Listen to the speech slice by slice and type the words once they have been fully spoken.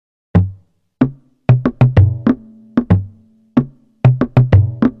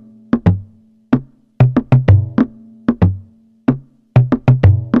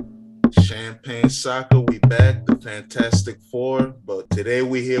Champagne Soccer. We back, the Fantastic Four. But today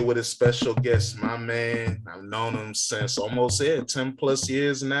we here with a special guest, my man. I've known him since almost 10 plus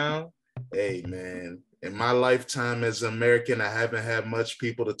years now. Hey, man. In my lifetime as an American, I haven't had much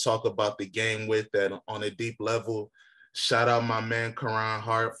people to talk about the game with that on a deep level. Shout out my man, Karan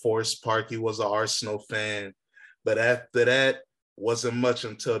Hart, Forest Park. He was an Arsenal fan. But after that, wasn't much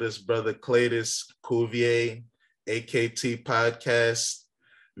until this brother Claytus, Cuvier, AKT podcast,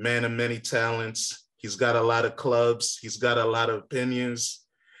 man of many talents. He's got a lot of clubs. He's got a lot of opinions.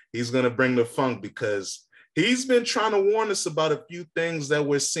 He's going to bring the funk because he's been trying to warn us about a few things that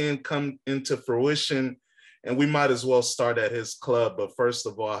we're seeing come into fruition, and we might as well start at his club. But first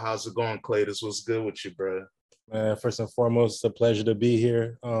of all, how's it going, Claytus? What's good with you, bro? Man, first and foremost, it's a pleasure to be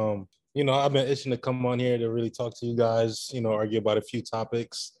here. I've been itching to come on here to really talk to you guys, argue about a few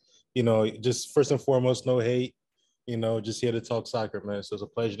topics. Just first and foremost, no hate, just here to talk soccer, man. So it's a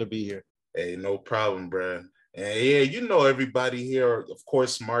pleasure to be here. Hey, no problem, bro. And yeah, everybody here. Of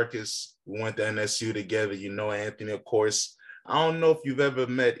course, Marcus, we went to NSU together. Anthony, of course. I don't know if you've ever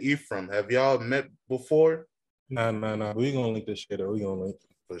met Ephraim. Have y'all met before? Nah. We're going to link this shit up. We're going to link.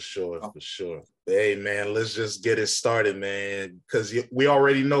 For sure. Hey, man, let's just get it started, man, because we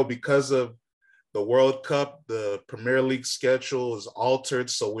already know because of the World Cup, the Premier League schedule is altered,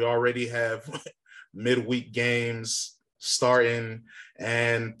 so we already have midweek games starting.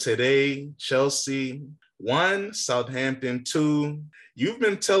 And today, Chelsea 1, Southampton 2. You've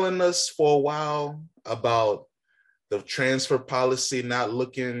been telling us for a while about the transfer policy not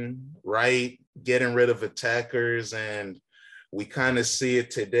looking right, getting rid of attackers, and we kind of see it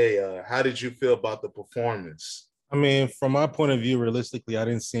today. How did you feel about the performance? I mean, from my point of view, realistically, I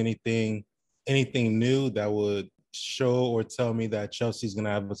didn't see anything new that would show or tell me that Chelsea's going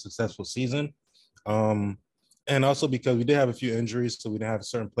to have a successful season. And also because we did have a few injuries, so we didn't have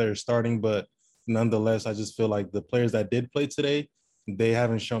certain players starting. But nonetheless, I just feel like the players that did play today, they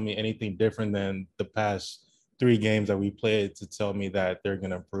haven't shown me anything different than the past 3 games that we played to tell me that they're going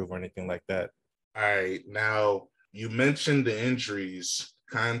to improve or anything like that. All right. Now, you mentioned the injuries.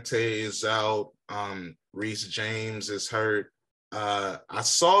 Conte is out. Reece James is hurt. I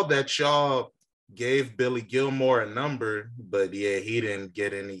saw that y'all gave Billy Gilmore a number, but yeah, he didn't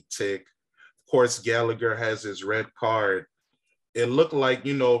get any tick. Of course, Gallagher has his red card. It looked like,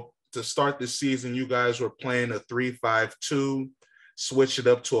 to start the season, you guys were playing a 3-5-2, switch it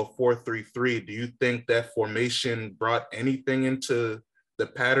up to a 4-3-3. Do you think that formation brought anything into the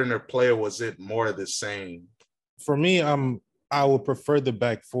pattern of play, or was it more of the same? For me, I would prefer the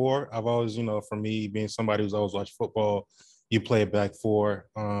back 4. I've always, for me being somebody who's always watched football, you play a back 4.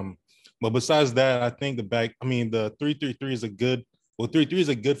 But besides that, I think the 3-3-3 is a good. Well, 3-3 is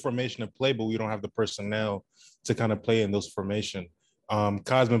a good formation to play, but we don't have the personnel to kind of play in those formation.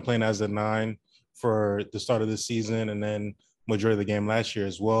 Kai's been playing as a 9 for the start of the season, and then majority of the game last year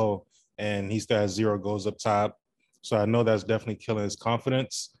as well, and he still has 0 goals up top. So I know that's definitely killing his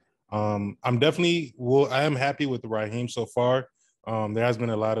confidence. I am happy with Raheem so far. There has been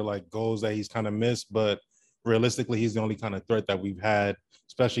a lot of goals that he's kind of missed, but realistically, he's the only kind of threat that we've had,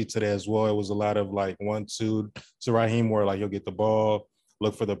 especially today as well. It was a lot of 1-2 to Raheem where he'll get the ball,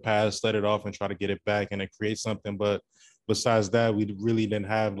 look for the pass, let it off and try to get it back and then create something. But besides that, we really didn't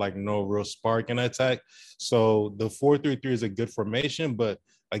have no real spark in attack. So the 4-3-3 is a good formation, but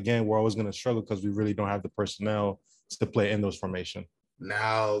again, we're always going to struggle because we really don't have the personnel to play in those formation.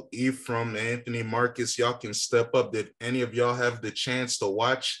 Now, Ephraim, Anthony, Marcus, y'all can step up. Did any of y'all have the chance to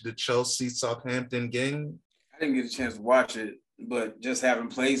watch the Chelsea-Southampton game? I didn't get a chance to watch it, but just having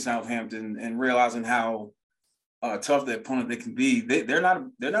played Southampton and realizing how tough the opponent they can be, they're not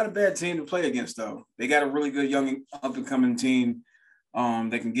a bad team to play against, though. They got a really good young up-and-coming team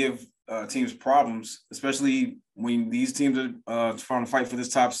that can give teams problems, especially when these teams are trying to fight for this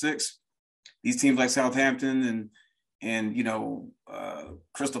top 6. These teams like Southampton and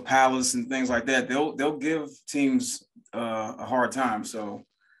Crystal Palace and things like that, they'll give teams a hard time. So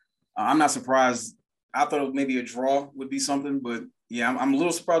I'm not surprised. I thought maybe a draw would be something, but yeah, I'm a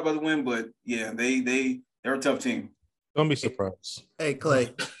little surprised by the win. But yeah, they're a tough team. Don't be surprised. Hey,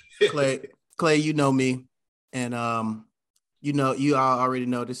 Clay, you know me, and you all already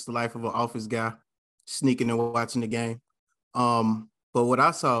know this is the life of an office guy, sneaking and watching the game. But what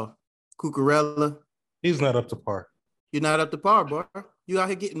I saw, Cucurella, he's not up to par. You're not up to par, bro. You out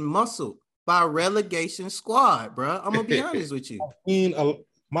here getting muscled by a relegation squad, bro. I'm gonna be honest with you. I mean,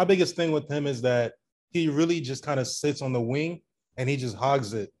 my biggest thing with him is that he really just kind of sits on the wing and he just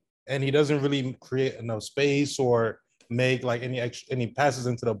hogs it, and he doesn't really create enough space or make any passes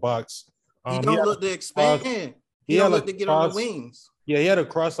into the box. He don't look to expand. He don't look to get on the wings. Yeah, he had a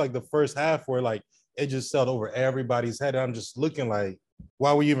cross like the first half where like it just sailed over everybody's head. And I'm just looking like,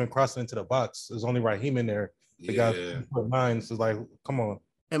 why were you even crossing into the box? There's only Raheem in there. The guy's Yeah. 9, so it's like, come on.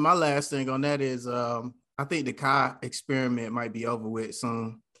 And my last thing on that is I think the Kai experiment might be over with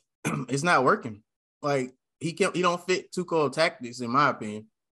soon. It's not working. Like he don't fit Tuchel tactics, in my opinion.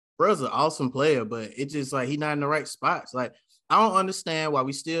 Bro's an awesome player, but it's just like he's not in the right spots. Like I don't understand why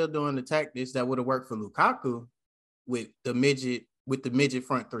we still doing the tactics that would have worked for Lukaku with the midget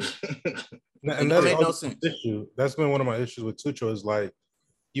front three. And That that's make no sense. issue. That's been one of my issues with Tuchel is like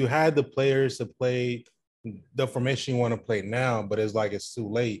you had the players to play the formation you want to play now, but it's like it's too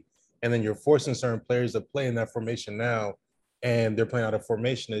late. And then you're forcing certain players to play in that formation now, and they're playing out of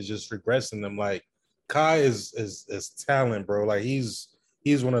formation is just regressing them. Like Kai is talent, bro. Like he's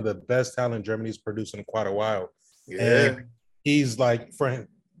one of the best talent Germany's produced in quite a while. Yeah. And he's like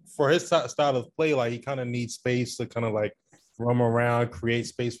for his style of play, like he kind of needs space to kind of like roam around, create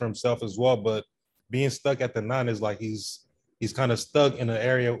space for himself as well. But being stuck at the 9 is like he's kind of stuck in an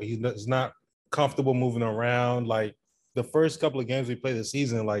area where he's not comfortable moving around. Like the first couple of games we played this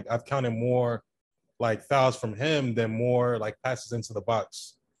season, like I've counted more like fouls from him than more like passes into the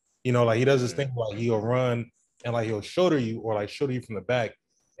box. You know, like he does this thing like he'll run and like he'll shoulder you or like shoulder you from the back.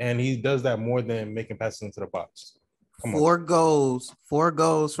 And he does that more than making passes into the box. Come on. 4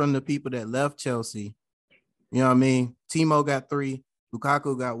 goals from the people that left Chelsea. You know what I mean? Timo got 3,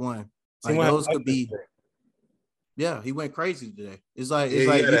 Lukaku got 1. Like those could be. Yeah, he went crazy today. It's like you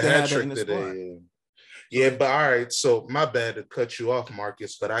can have that in the squad. Yeah, but all right. So my bad to cut you off,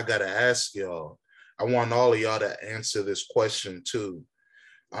 Marcus, but I gotta ask y'all. I want all of y'all to answer this question too.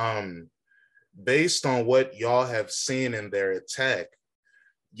 Based on what y'all have seen in their attack,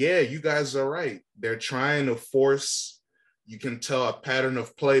 yeah, you guys are right. They're trying to force, you can tell, a pattern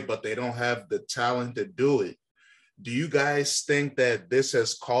of play, but they don't have the talent to do it. Do you guys think that this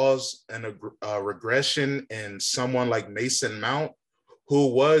has caused a regression in someone like Mason Mount, who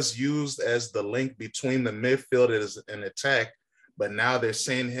was used as the link between the midfielders and attack, but now they're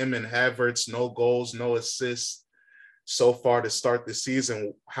saying him and Havertz, no goals, no assists so far to start the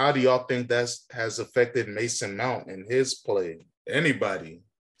season? How do y'all think that has affected Mason Mount and his play? Anybody?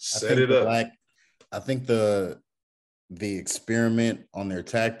 Set it up. I think the experiment on their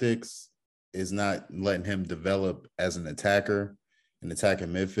tactics is not letting him develop as an attacker, an attacking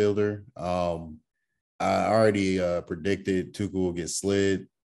midfielder. I already predicted Tuchel will get slid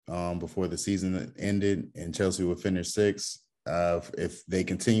before the season ended, and Chelsea will finish 6th. If they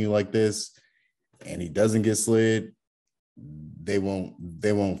continue like this, and he doesn't get slid, they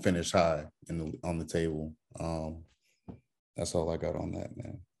won't finish high on the table. That's all I got on that,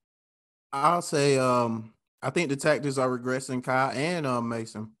 man. I'll say I think the tactics are regressing, Kai and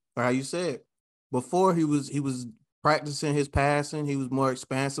Mason. Like how you said before, he was practicing his passing. He was more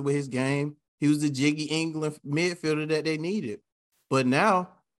expansive with his game. He was the jiggy England midfielder that they needed. But now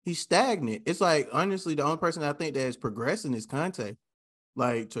he's stagnant. It's like, honestly, the only person I think that is progressing is Conte.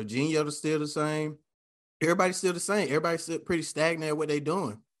 Like Jorginho is still the same. Everybody's still the same. Everybody's still pretty stagnant at what they're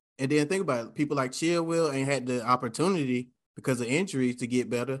doing. And then think about it. People like Chilwell ain't had the opportunity because of injuries to get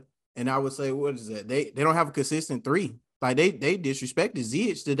better. And I would say, what is that? They don't have a consistent 3. Like they disrespected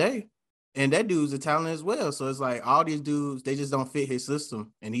Ziyech today. And that dude's a talent as well. So it's like all these dudes, they just don't fit his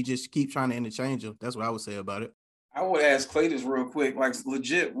system. And he just keeps trying to interchange them. That's what I would say about it. I would ask Claytus real quick, like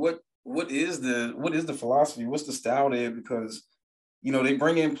legit, what is the philosophy? What's the style there? Because, you know, they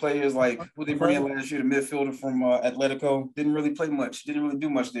bring in players like who they bring in last year, the midfielder from Atletico, didn't really play much, didn't really do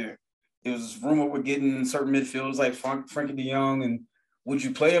much there. It was rumored we're getting certain midfielders like Frankie de Jong, and would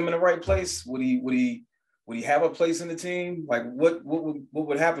you play him in the right place? Would he have a place in the team? Like what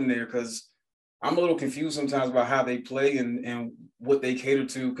would happen there? Because I'm a little confused sometimes about how they play and what they cater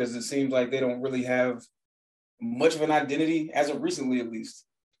to, because it seems like they don't really have much of an identity as of recently, at least.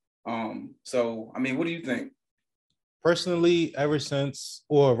 So I mean, what do you think? Personally, ever since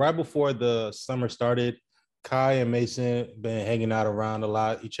or right before the summer started, Kai and Mason been hanging out around a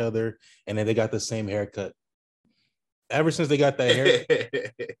lot each other, and then they got the same haircut. Ever since they got that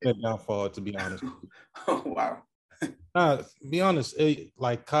haircut, been downfall, to be honest. Oh wow. Be honest,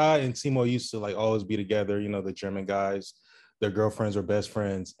 like Kai and Timo used to like always be together. You know, the German guys, their girlfriends were best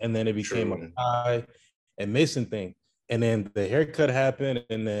friends, and then it became a Kai and Mason thing, and then the haircut happened,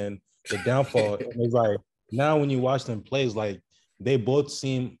 and then the downfall. It was like now when you watch them plays, like they both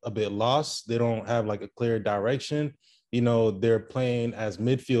seem a bit lost. They don't have like a clear direction. You know, they're playing as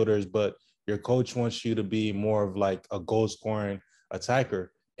midfielders, but your coach wants you to be more of like a goal scoring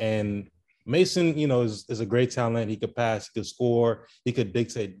attacker. And Mason, you know, is a great talent. He could pass, he could score, he could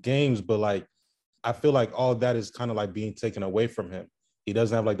dictate games, but like I feel like all of that is kind of like being taken away from him. He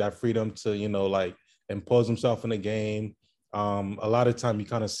doesn't have like that freedom to, like impose himself in the game. A lot of time you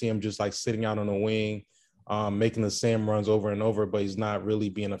kind of see him just like sitting out on the wing, making the same runs over and over, but he's not really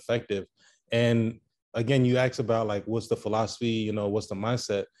being effective. And again, you ask about like what's the philosophy, what's the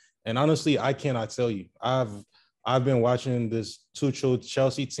mindset, and honestly, I cannot tell you. I've been watching this Tuchel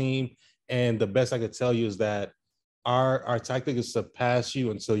Chelsea team, and the best I could tell you is that our tactic is to pass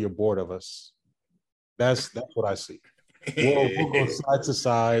you until you're bored of us. That's what I see. We'll go side to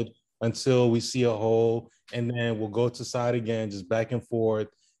side until we see a hole, and then we'll go to side again, just back and forth,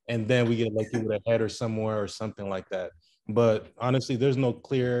 and then we get lucky with a header somewhere or something like that. But honestly, there's no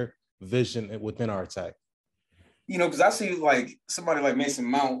clear vision within our attack. Because I see like somebody like Mason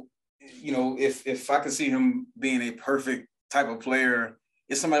Mount. If I could see him being a perfect type of player,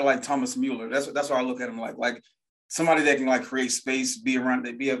 it's somebody like Thomas Mueller. That's why I look at him like somebody that can like create space, be around,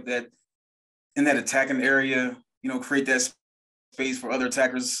 be up that in that attacking area. Create that space for other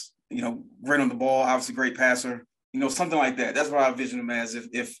attackers. Great on the ball, obviously great passer. Something like that. That's what I envision him as.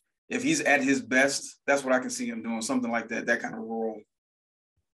 If he's at his best, that's what I can see him doing. Something like that. That kind of role.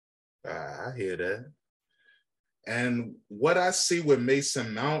 I hear that. And what I see with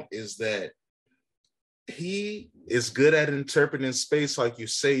Mason Mount is that he is good at interpreting space, like you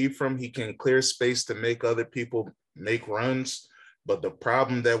say, Ephraim. He can clear space to make other people make runs. But the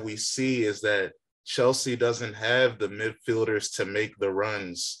problem that we see is that Chelsea doesn't have the midfielders to make the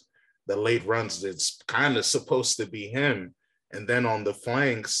runs, the late runs. It's kind of supposed to be him. And then on the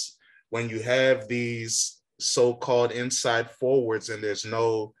flanks, when you have these so-called inside forwards and there's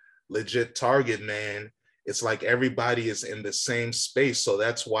no legit target man, it's like everybody is in the same space. So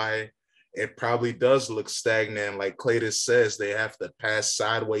that's why it probably does look stagnant. Like Claytus says, they have to pass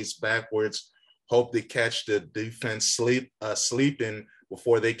sideways, backwards, hope they catch the defense sleeping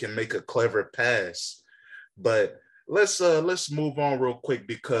before they can make a clever pass. But let's move on real quick,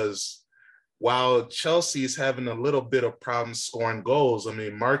 because while Chelsea is having a little bit of problems scoring goals, I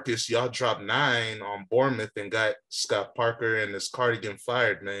mean, Marcus, y'all dropped 9 on Bournemouth and got Scott Parker and his cardigan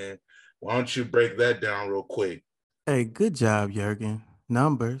fired, man. Why don't you break that down real quick? Hey, good job, Jurgen.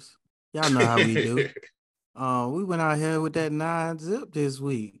 Numbers. Y'all know how we do. We went out here with that 9-zip this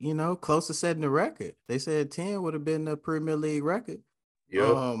week, close to setting the record. They said 10 would have been the Premier League record.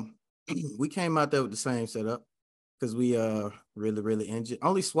 Yep. We came out there with the same setup because we really, really injured.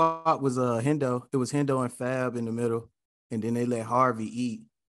 Only swap was Hendo. It was Hendo and Fab in the middle, and then they let Harvey eat,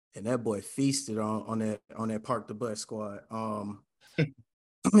 and that boy feasted on that Park the Bus squad.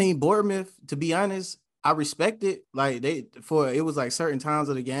 I mean, Bournemouth, to be honest, I respect it. Like it was like certain times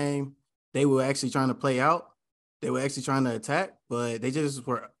of the game, they were actually trying to play out. They were actually trying to attack, but they just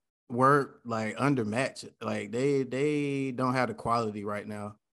were like undermatched. Like they don't have the quality right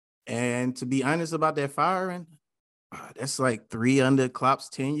now. And to be honest about that firing, that's like 3 under Klopp's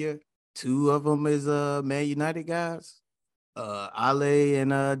tenure. 2 of them is Man United guys, Ale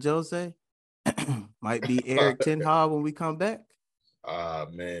and Jose. Might be Eric Ten Hag when we come back.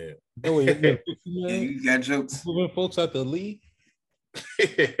 Man. Oh, wait, Yeah, you got jokes. moving folks out the league.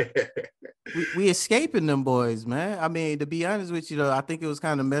 we escaping them boys, man. I mean, to be honest with you, though, I think it was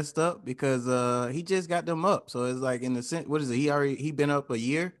kind of messed up because he just got them up. So it's like in the sense, what is it? He been up a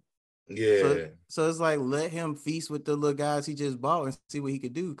year. Yeah. So it's like let him feast with the little guys he just bought and see what he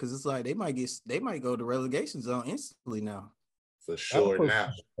could do. Because it's like they might go to relegation zone instantly now. For sure.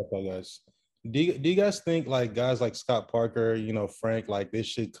 Now, okay, guys. Do you guys think like guys like Scott Parker, Frank, like they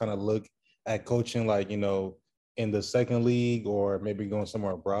should kind of look at coaching like, in the second league or maybe going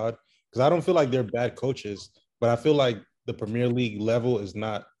somewhere abroad? Because I don't feel like they're bad coaches, but I feel like the Premier League level is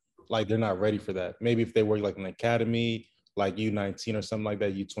not like they're not ready for that. Maybe if they work like an academy, like U19 or something like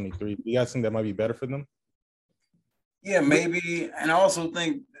that, U23. Do you guys think that might be better for them? Yeah, maybe. And I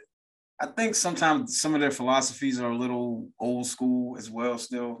think sometimes some of their philosophies are a little old school as well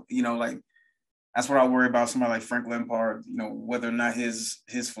still. Like that's what I worry about somebody like Frank Lampard, whether or not his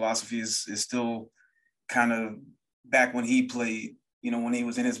philosophy is still kind of back when he played, when he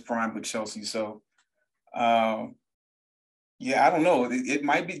was in his prime with Chelsea. So, yeah, I don't know. It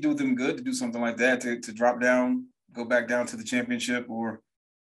might do them good to do something like that, to drop down, go back down to the championship, or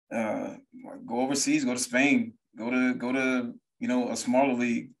go overseas, go to Spain, go to a smaller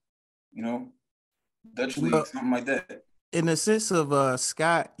league, Dutch league, something like that. In the sense of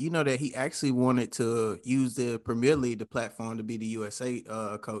Scott, that he actually wanted to use the Premier League, the platform, to be the USA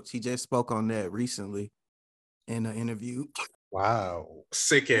coach. He just spoke on that recently in an interview. Wow.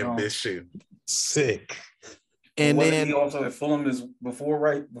 Sick ambition. Sick. And then he also at Fulham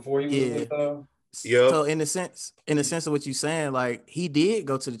before he was with Yep. So in the sense of what you're saying, like he did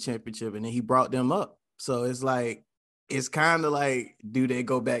go to the championship and then he brought them up. So it's like it's kind of like, do they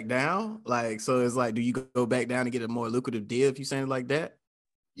go back down? Like, so it's like, do you go back down and get a more lucrative deal if you saying it like that?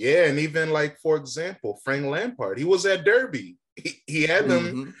 Yeah, and even like, for example, Frank Lampard, he was at Derby. He had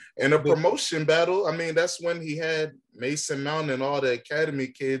them in a promotion battle. I mean, that's when he had Mason Mount and all the academy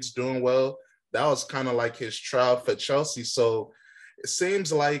kids doing well. That was kind of like his trial for Chelsea. So it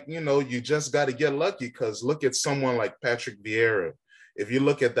seems like, you just got to get lucky, because look at someone like Patrick Vieira. If you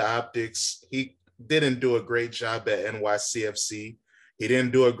look at the optics, he didn't do a great job at NYCFC. He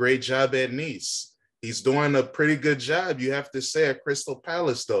didn't do a great job at Nice. He's doing a pretty good job, you have to say, at Crystal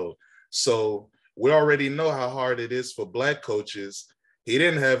Palace, though. So we already know how hard it is for Black coaches. He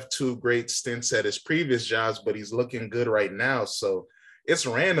didn't have 2 great stints at his previous jobs, but he's looking good right now. So it's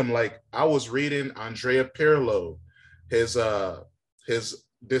random. Like, I was reading Andrea Pirlo, his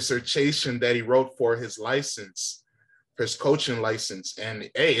dissertation that he wrote for his license, his coaching license.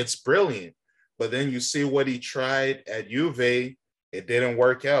 And hey, it's brilliant. But then you see what he tried at Juve, it didn't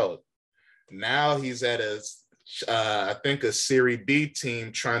work out. Now he's at I think a Serie B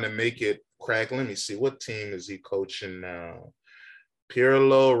team trying to make it crack. Let me see, what team is he coaching now?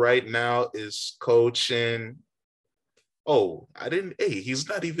 Pirlo right now is coaching. Oh, he's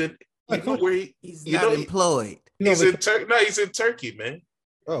not even. He's not employed. He's in Turkey. No, he's in Turkey, man.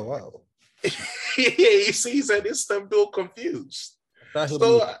 Oh wow. Yeah, you see, he's at Istanbul, confused. I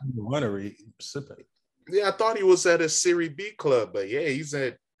thought he was winery sipping. Yeah, I thought he was at a Serie B club, but yeah, he's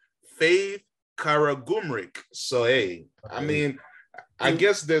at Faith Karagümrük. So hey, I mean, I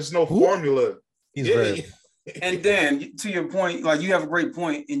guess there's no formula. He's very. And Dan, to your point, like, you have a great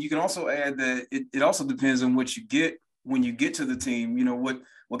point, and you can also add that it also depends on what you get when you get to the team.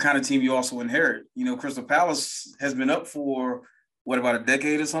 What kind of team you also inherit. Crystal Palace has been up for about a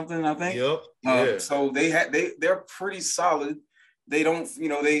decade or something, I think. Yep. Yeah. So they're pretty solid. They don't,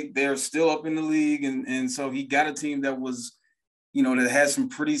 they're still up in the league, and so he got a team that was, that has some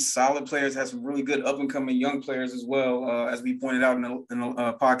pretty solid players, has some really good up and coming young players as well, as we pointed out in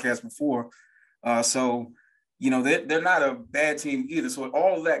the podcast before. So they're not a bad team either. So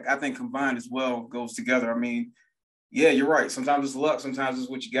all of that, I think, combined as well goes together. I mean, yeah, you're right. Sometimes it's luck. Sometimes it's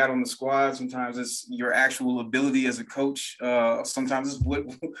what you got on the squad. Sometimes it's your actual ability as a coach. Sometimes it's what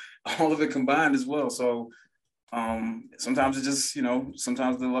all of it combined as well. So sometimes it's just,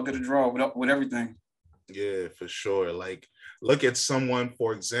 sometimes the luck of the draw with everything. Yeah, for sure. Like, look at someone,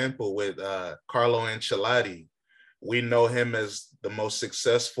 for example, with Carlo Ancelotti. We know him as the most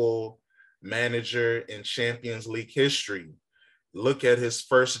successful manager in Champions League history. Look at his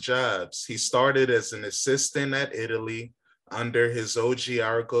first jobs. He started as an assistant at Italy under his OG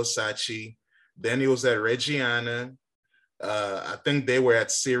Arrigo Sacchi. Then he was at Reggiana. I think they were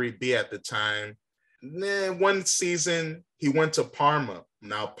at Serie B at the time. Then one season, he went to Parma.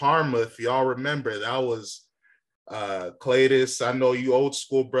 Now, Parma, if y'all remember, that was Claytus. I know you old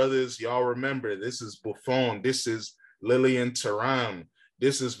school brothers, y'all remember. This is Buffon. This is Lilian Thuram.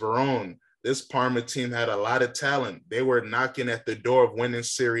 This is Verón. This Parma team had a lot of talent. They were knocking at the door of winning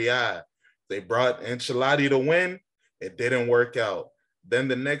Serie A. They brought Ancelotti to win. It didn't work out. Then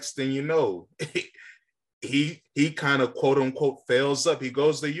the next thing you know, he kind of quote unquote fails up. He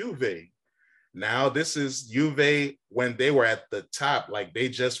goes to Juve. Now this is Juve when they were at the top. Like, they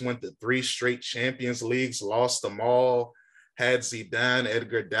just went to 3 straight Champions Leagues, lost them all, had Zidane,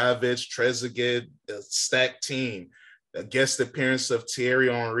 Edgar Davids, Trezeguet, a stacked team. A guest appearance of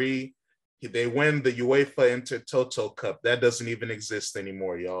Thierry Henry. They win the UEFA Intertoto Cup. That doesn't even exist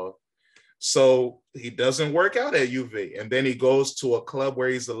anymore, y'all. So he doesn't work out at Juve. And then he goes to a club where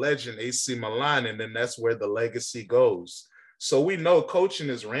he's a legend, AC Milan, and then that's where the legacy goes. So we know coaching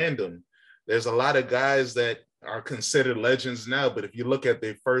is random. There's a lot of guys that are considered legends now, but if you look at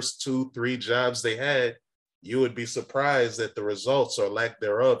their first 2-3 jobs they had, you would be surprised at the results or lack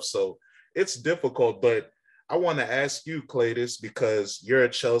thereof. So it's difficult, but I want to ask you, Claytus, because you're a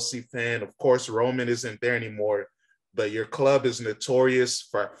Chelsea fan. Of course, Roman isn't there anymore, but your club is notorious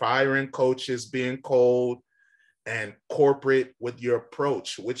for firing coaches, being cold and corporate with your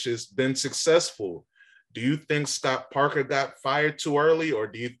approach, which has been successful. Do you think Scott Parker got fired too early, or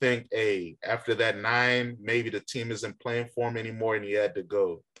do you think, hey, after that 9, maybe the team isn't playing for him anymore and he had to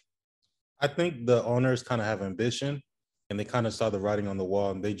go? I think the owners kind of have ambition, and they kind of saw the writing on the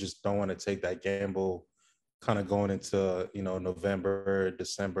wall, and they just don't want to take that gamble kind of going into, November,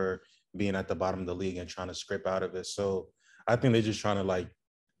 December, being at the bottom of the league and trying to scrape out of it. So I think they're just trying to like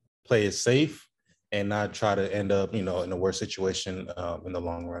play it safe and not try to end up, in a worse situation in the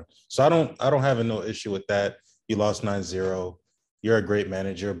long run. So I don't have no issue with that. You lost 9-0. You're a great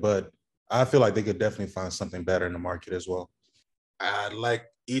manager, but I feel like they could definitely find something better in the market as well. I'd like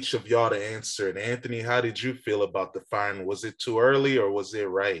each of y'all to answer it. Anthony, how did you feel about the firing? Was it too early or was it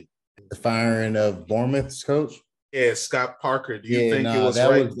right? The firing of Bournemouth's coach. Yeah, Scott Parker. Do you Yeah, think it nah, was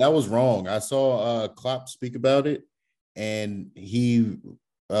right? that was wrong. I saw Klopp speak about it, and he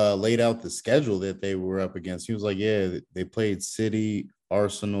laid out the schedule that they were up against. He was like, "Yeah, they played City,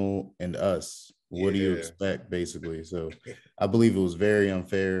 Arsenal, and us. What do you Yeah. expect?" Basically, so I believe it was very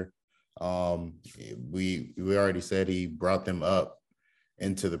unfair. We already said he brought them up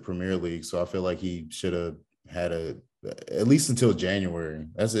into the Premier League, so I feel like he should have had at least until January.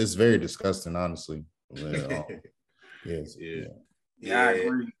 It's very disgusting, honestly. Yes. Yeah. Yeah, I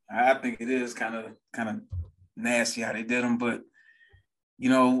agree. I think it is kind of nasty how they did them, but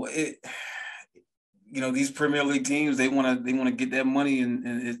these Premier League teams, they want to get that money, and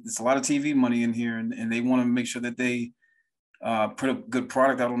it's a lot of TV money in here, and they want to make sure that they put a good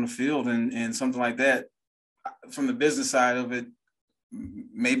product out on the field, and something like that. From the business side of it,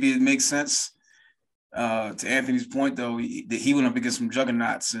 maybe it makes sense. To Anthony's point, though, that he went up against some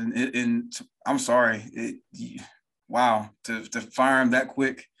juggernauts, and I'm sorry, wow, to fire him that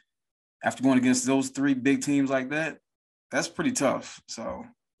quick after going against those three big teams like that, that's pretty tough. So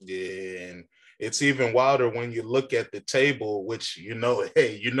yeah, and it's even wilder when you look at the table, which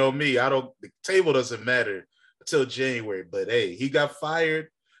hey, me, the table doesn't matter until January, but hey, he got fired.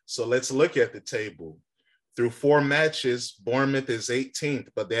 So let's look at the table. Through 4 matches, Bournemouth is 18th,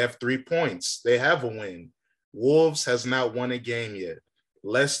 but they have 3 points. They have a win. Wolves has not won a game yet.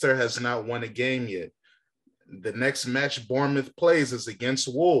 Leicester has not won a game yet. The next match Bournemouth plays is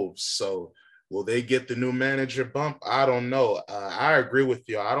against Wolves. So will they get the new manager bump? I don't know. I agree with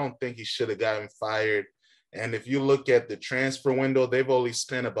you. I don't think he should have gotten fired. And if you look at the transfer window, they've only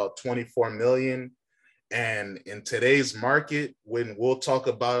spent about 24 million. And in today's market, when we'll talk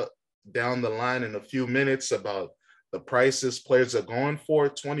about down the line in a few minutes about the prices players are going for,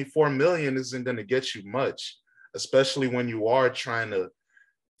 24 million isn't going to get you much, especially when you are trying to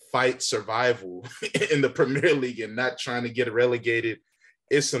fight survival in the Premier League and not trying to get relegated.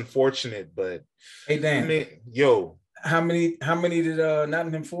 It's unfortunate, but hey Dan, I mean, how many did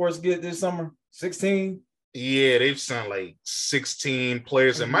Nottingham Forest get this summer? 16? Yeah, they've signed like 16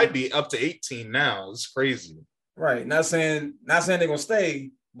 players. It might be up to 18 now. It's crazy. Right. Not saying they're gonna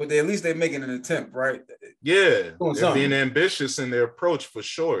stay, but at least they're making an attempt, right? Yeah, they're being ambitious in their approach for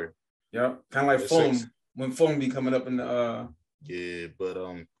sure. Yeah, kind of like Fulham when Fulham be coming up in the. Yeah, but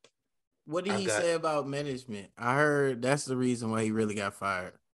what did he say about management? I heard that's the reason why he really got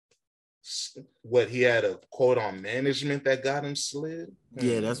fired. What, he had a quote on management that got him slid?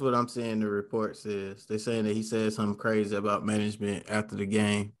 Yeah, that's what I'm saying. The report says they're saying that he said something crazy about management after the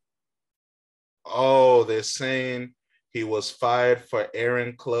game. Oh, they're saying he was fired for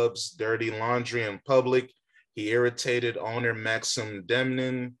airing club's dirty laundry in public. He irritated owner Maxim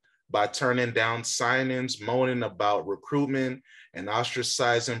Demnin by turning down signings, moaning about recruitment, and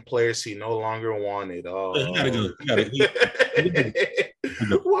ostracizing players he no longer wanted. Oh, you gotta go. You gotta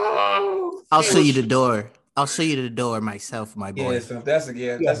Whoa! I'll show you the door. I'll show you the door myself, my boy. Yeah, so if that's the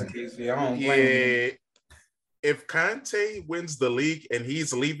case, I don't blame him. If Conte wins the league and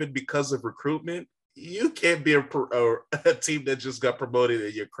he's leaving because of recruitment, you can't be a team that just got promoted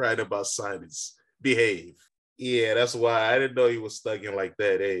and you're crying about signings. Behave. Yeah, that's why I didn't know he was thugging like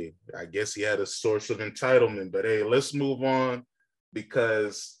that. Hey, I guess he had a source of entitlement. But hey, let's move on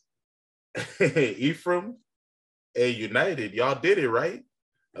because Ephraim, hey, United, y'all did it, right?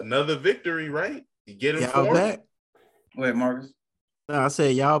 Another victory, right? You get informed? Y'all back? Wait, Marcus. No, I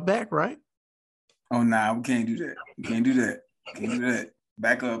said y'all back, right? Oh, nah, we can't do that. We can't do that. Can't do that.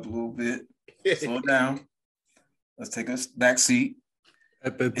 Back up a little bit. Slow down. Let's take a back seat.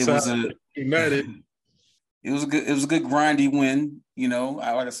 At the time, United. It was a good grindy win.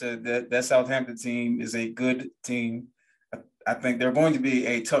 Like I said, that Southampton team is a good team. I think they're going to be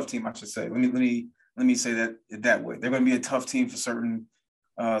a tough team, I should say. Let me say that way. They're going to be a tough team for certain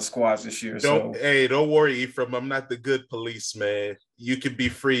squads this year. Don't worry, Ephraim. I'm not the good police, man. You can be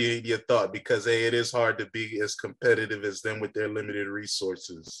free in your thought because it is hard to be as competitive as them with their limited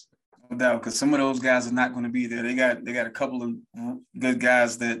resources. No doubt, because some of those guys are not going to be there. They got a couple of good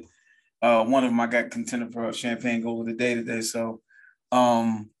guys that one of them I got contender for a champagne goal of the day today. So,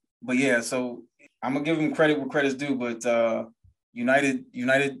 but yeah, so I'm gonna give them credit where credit's due. But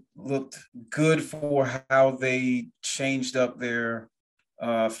United looked good for how they changed up their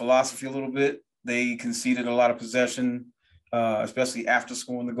philosophy a little bit. They conceded a lot of possession, especially after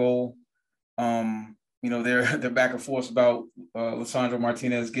scoring the goal. They're back and forth about Lisandro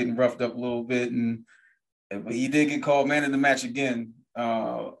Martinez getting roughed up a little bit, but he did get called man of the match again.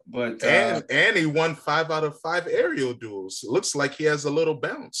 But and he won 5 out of 5 aerial duels. Looks like he has a little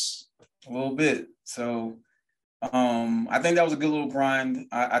bounce. A little bit. So I think that was a good little grind.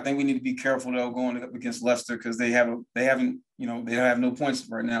 I think we need to be careful though going up against Leicester because they don't have no points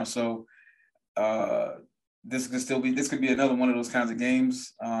right now. So this could be another one of those kinds of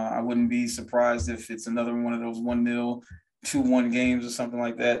games. I wouldn't be surprised if it's another one of those 1-0, 2-1 games or something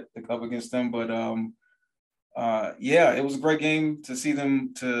like that up against them. But it was a great game to see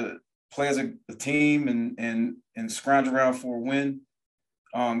them to play as a team and scrounge around for a win.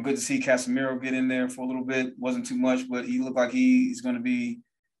 Good to see Casemiro get in there for a little bit. Wasn't too much, but he looked like he's going to be,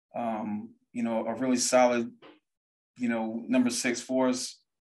 a really solid, number 6 for us.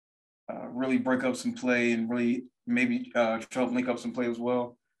 Really break up some play and really maybe try to link up some play as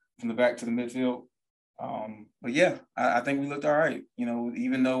well from the back to the midfield. But yeah, I think we looked all right.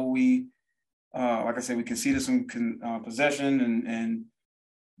 Even though we, like I said, we conceded some possession and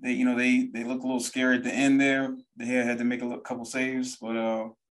they look a little scary at the end there. They had to make a couple saves, but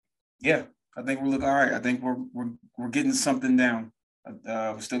I think we look all right. I think we're getting something down.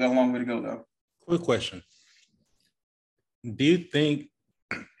 We still got a long way to go though. Quick question: do you think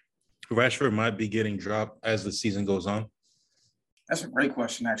Rashford might be getting dropped as the season goes on? That's a great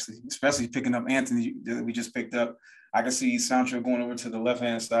question, actually, especially picking up Anthony that we just picked up. I can see Sancho going over to the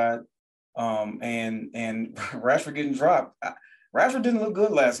left-hand side and Rashford getting dropped. Rashford didn't look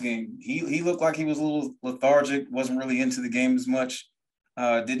good last game. He looked like he was a little lethargic, wasn't really into the game as much,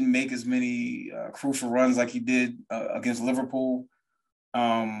 didn't make as many crucial runs like he did against Liverpool.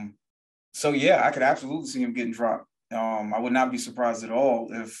 So, yeah, I could absolutely see him getting dropped. I would not be surprised at all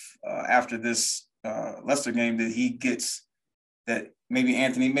if after this Leicester game that he gets that maybe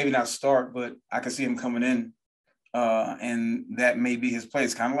Anthony, maybe not start, but I could see him coming in and that may be his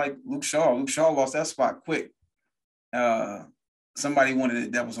place. Kind of like Luke Shaw. Luke Shaw lost that spot quick. Somebody wanted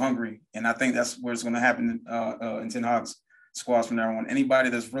it that was hungry, and I think that's where it's going to happen in Ten Hag's squads from now on. Anybody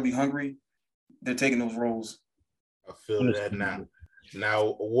that's really hungry, they're taking those roles. I feel that now.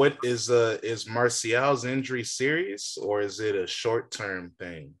 Now, what is Martial's injury serious or is it a short-term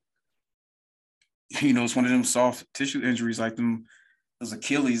thing? It's one of them soft tissue injuries like those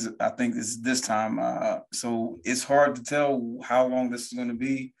Achilles, I think is this time. So it's hard to tell how long this is going to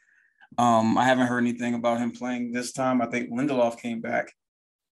be. I haven't heard anything about him playing this time. I think Lindelof came back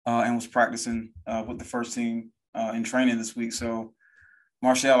and was practicing with the first team in training this week. So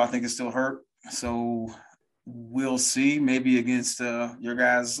Martial, I think, is still hurt. So we'll see, maybe against your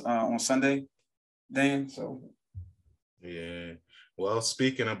guys on Sunday, Dan. So, yeah. Well,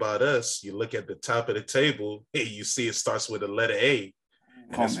 speaking about us, you look at the top of the table, hey, you see it starts with the letter A.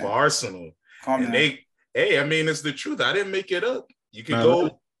 And it's for Arsenal. It's the truth. I didn't make it up. You can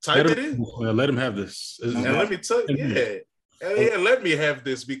go type it in. Let him have this. And let me tell you, let me have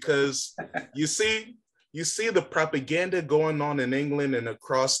this because you see the propaganda going on in England and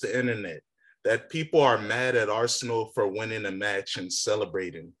across the internet that people are mad at Arsenal for winning a match and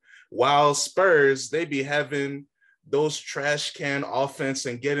celebrating. While Spurs, they be having those trash can offense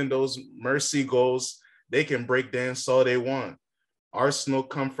and getting those mercy goals. They can break dance all they want. Arsenal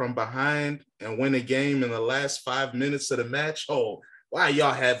come from behind and win a game in the last 5 minutes of the match. Oh, why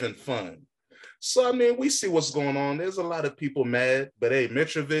y'all having fun? So, we see what's going on. There's a lot of people mad, but hey,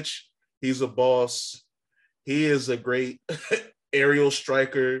 Mitrovic, he's a boss. He is a great aerial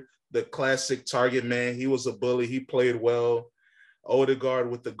striker, the classic target man. He was a bully. He played well.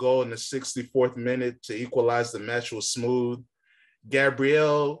 Odegaard with the goal in the 64th minute to equalize the match was smooth.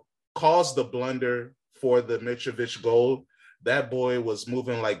 Gabriel caused the blunder for the Mitrovic goal. That boy was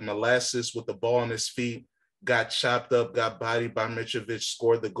moving like molasses with the ball on his feet, got chopped up, got bodied by Mitrovic,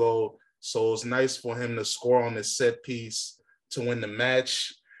 scored the goal. So it was nice for him to score on this set piece to win the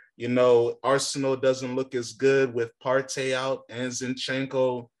match. Arsenal doesn't look as good with Partey out and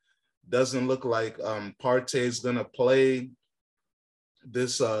Zinchenko. Doesn't look like Partey is going to play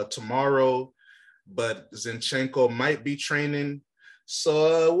this tomorrow, but Zinchenko might be training.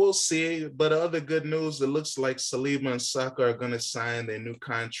 So we'll see. But other good news, it looks like Saliba and Saka are going to sign their new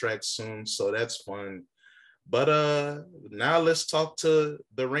contract soon. So that's fun. But now let's talk to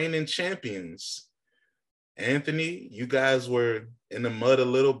the reigning champions. Anthony, you guys were in the mud a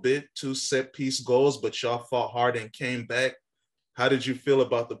little bit, 2 set-piece goals, but y'all fought hard and came back. How did you feel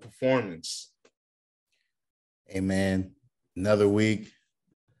about the performance? Hey, man, another week,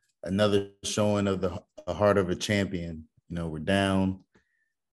 another showing of the heart of a champion. We're down,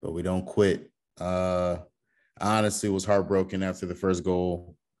 but we don't quit. I honestly was heartbroken after the first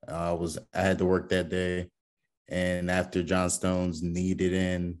goal. I had to work that day. And after John Stones kneed it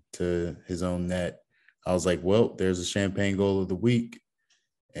in to his own net, I was like, well, there's a champagne goal of the week.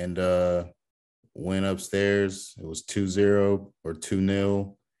 And went upstairs. It was 2-0 or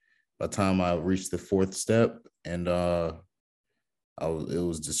 2-0 by the time I reached the fourth step. And it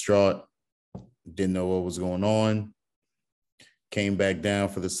was distraught. Didn't know what was going on. Came back down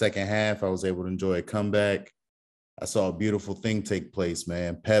for the second half. I was able to enjoy a comeback. I saw a beautiful thing take place,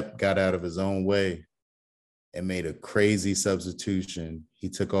 man. Pep got out of his own way and made a crazy substitution. He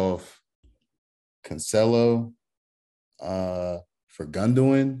took off Cancelo for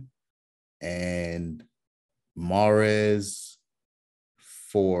Gundogan and Mahrez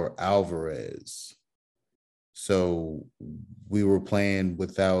for Alvarez. So we were playing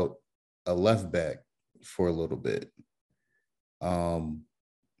without a left back for a little bit.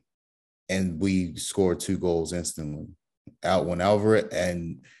 And we scored 2 goals instantly. Out when Alvarez,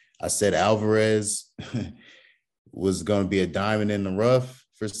 and I said Alvarez was going to be a diamond in the rough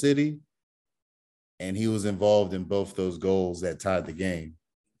for City. And he was involved in both those goals that tied the game.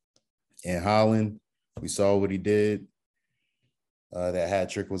 And Haaland, we saw what he did. That hat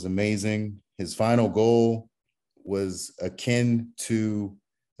trick was amazing. His final goal was akin to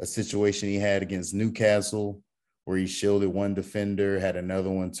a situation he had against Newcastle, where he shielded one defender, had another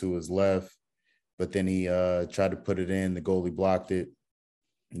one to his left, but then he tried to put it in. The goalie blocked it.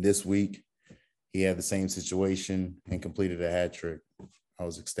 And this week, he had the same situation and completed a hat trick. I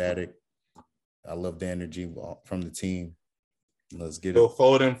was ecstatic. I love the energy from the team. Let's get Bill it.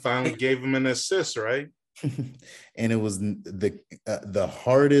 Foden finally gave him an assist, right? And it was the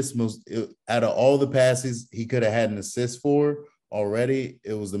hardest, out of all the passes he could have had an assist for already,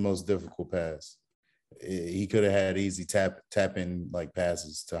 it was the most difficult pass. He could have had easy tap in like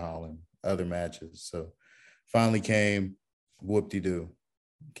passes to Haaland, other matches. So finally came, whoop-de-doo.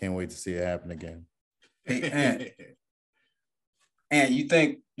 Can't wait to see it happen again. Hey, and you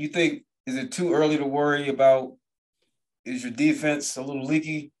think is it too early to worry about, is your defense a little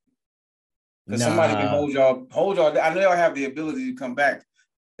leaky? Because somebody can hold y'all. I know y'all have the ability to come back.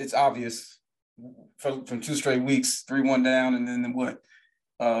 It's obvious from 2 straight weeks, 3-1 down, and then what?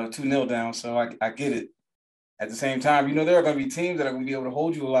 2-0 down. So I get it. At the same time, there are going to be teams that are going to be able to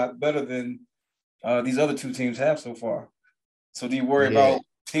hold you a lot better than these other 2 teams have so far. So do you worry about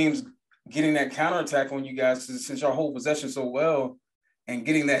teams getting that counterattack on you guys, since y'all hold possession so well, and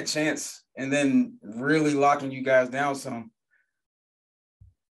getting that chance and then really locking you guys down some?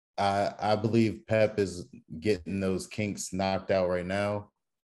 I believe Pep is getting those kinks knocked out right now.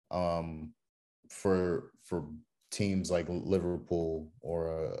 For teams like Liverpool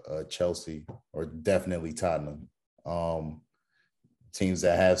or Chelsea, or definitely Tottenham, teams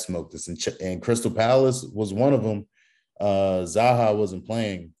that have smoked this. And Crystal Palace was one of them. Zaha wasn't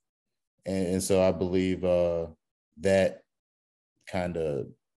playing, and so I believe that kind of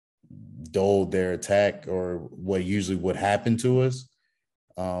dulled their attack, or what usually would happen to us.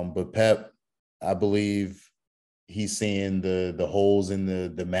 But Pep, I believe he's seeing the holes in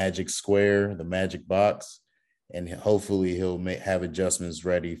the magic square, the magic box, and hopefully he'll have adjustments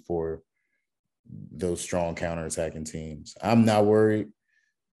ready for those strong counterattacking teams. I'm not worried,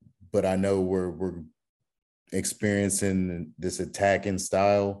 but I know we're experiencing this attacking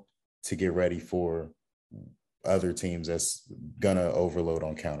style to get ready for other teams that's gonna overload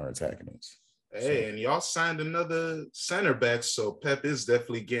on counterattacking us. Hey, and y'all signed another center back, so Pep is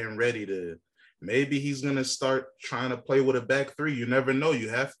definitely getting ready to. Maybe he's gonna start trying to play with a back 3. You never know. You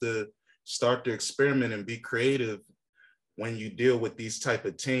have to start to experiment and be creative when you deal with these type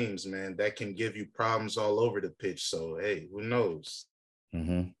of teams, man. That can give you problems all over the pitch. So hey, who knows?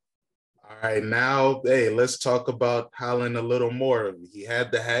 Mm-hmm. All right, now hey, let's talk about Haaland a little more. He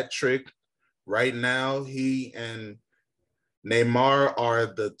had the hat trick. Right now, he and Neymar are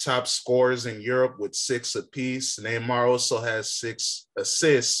the top scorers in Europe with 6 apiece. Neymar also has 6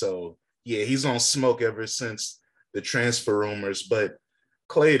 assists. So, yeah, he's on smoke ever since the transfer rumors. But,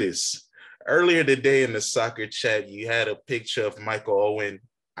 Claytus, earlier today in the soccer chat, you had a picture of Michael Owen.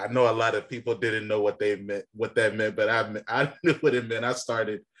 I know a lot of people didn't know what that meant, but I knew what it meant. I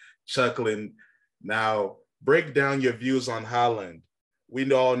started chuckling. Now, break down your views on Haaland. We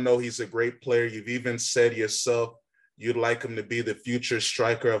all know he's a great player. You've even said yourself you'd like him to be the future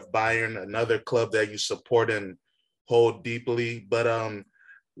striker of Bayern, another club that you support and hold deeply. But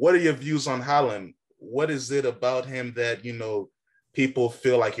what are your views on Haaland? What is it about him that, people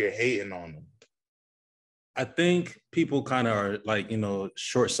feel like you're hating on him? I think people kind of are like,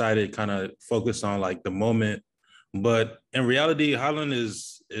 short-sighted, kind of focused on like the moment. But in reality, Haaland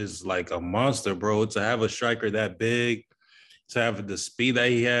is like a monster, bro. To have a striker that big, to have the speed that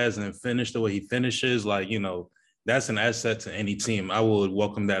he has and finish the way he finishes, like, that's an asset to any team. I would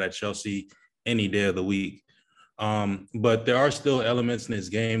welcome that at Chelsea any day of the week. But there are still elements in his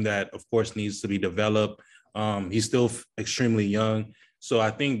game that, of course, needs to be developed. He's still extremely young. So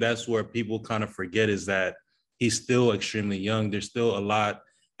I think that's where people kind of forget is that he's still extremely young. There's still a lot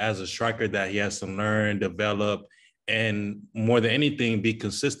as a striker that he has to learn, develop, and more than anything, be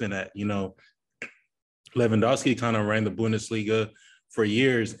consistent at. Lewandowski kind of ran the Bundesliga for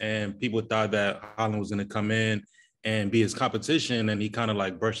years, and people thought that Haaland was going to come in and be his competition, and he kind of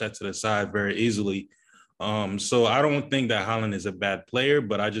like brushed that to the side very easily. So I don't think that Haaland is a bad player,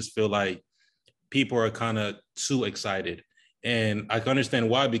 but I just feel like people are kind of too excited. And I can understand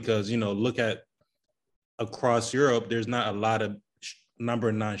why, because, look at across Europe, there's not a lot of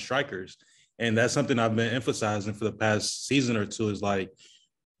number 9 strikers. And that's something I've been emphasizing for the past season or two is like,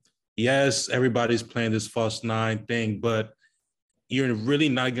 yes, everybody's playing this false 9 thing, but you're really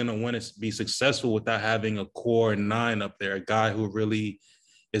not going to want to be successful without having a core 9 up there, a guy who really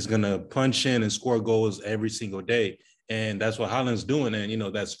is going to punch in and score goals every single day. And that's what Haaland's doing.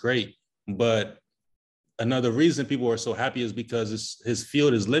 And, that's great. But another reason people are so happy is because his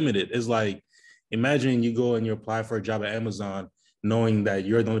field is limited. It's like, imagine you go and you apply for a job at Amazon, knowing that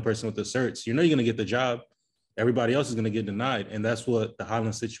you're the only person with the certs. You're going to get the job. Everybody else is going to get denied. And that's what the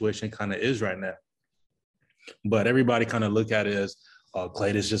Haaland situation kind of is right now. But everybody kind of look at it as,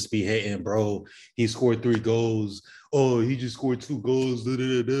 Claytus just be hating, bro. He scored 3 goals. Oh, he just scored 2 goals. Da,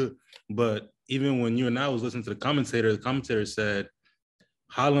 da, da, da. But even when you and I was listening to the commentator said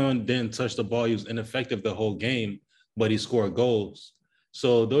Haaland didn't touch the ball. He was ineffective the whole game, but he scored goals.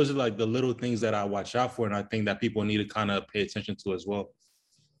 So those are like the little things that I watch out for. And I think that people need to kind of pay attention to as well.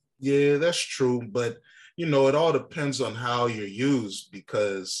 Yeah, that's true. But, it all depends on how you're used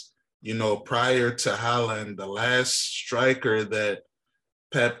because, prior to Haaland, the last striker that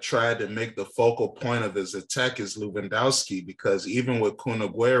Pep tried to make the focal point of his attack is Lewandowski, because even with Kun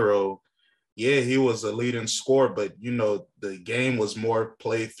Aguero, yeah, he was a leading scorer, but, the game was more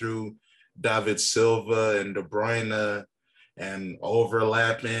played through David Silva and De Bruyne and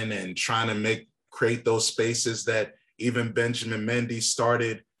overlapping and trying to create those spaces that even Benjamin Mendy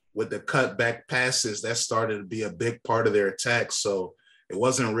started with the cutback passes. That started to be a big part of their attack. So it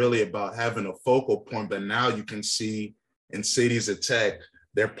wasn't really about having a focal point, but now you can see in City's attack,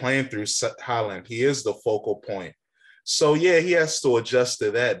 they're playing through Haaland. He is the focal point. So, yeah, he has to adjust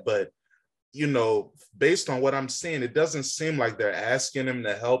to that. But, based on what I'm seeing, it doesn't seem like they're asking him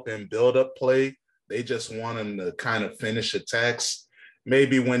to help him build up play. They just want him to kind of finish attacks.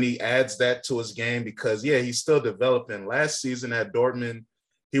 Maybe when he adds that to his game, because, yeah, he's still developing. Last season at Dortmund,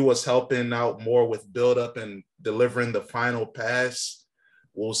 he was helping out more with build up and delivering the final pass.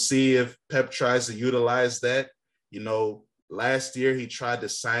 We'll see if Pep tries to utilize that. Last year, he tried to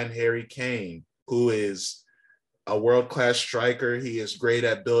sign Harry Kane, who is a world-class striker. He is great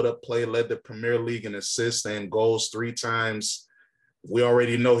at build-up play, led the Premier League in assists and goals 3 times. We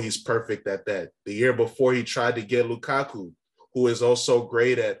already know he's perfect at that. The year before, he tried to get Lukaku, who is also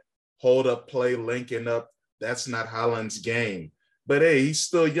great at hold-up play, linking up. That's not Haaland's game. But, hey, he's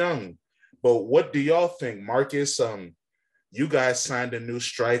still young. But what do y'all think, Marcus? You guys signed a new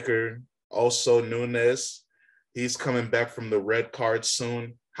striker, also Nunes. He's coming back from the red card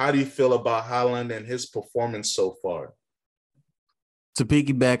soon. How do you feel about Haaland and his performance so far? To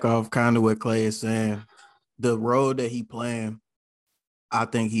piggyback off kind of what Clay is saying, the role that he playing, I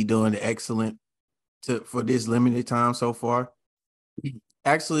think he doing excellent for this limited time so far.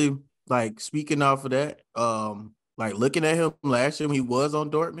 Actually, like speaking off of that, like looking at him last year when he was on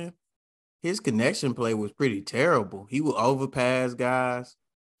Dortmund, his connection play was pretty terrible. He would overpass guys.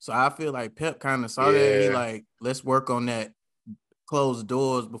 So I feel like Pep kind of saw that. He like, let's work on that, close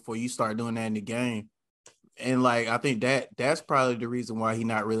doors before you start doing that in the game. And like, I think that's probably the reason why he's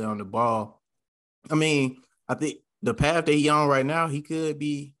not really on the ball. I mean, I think the path that he's on right now, he could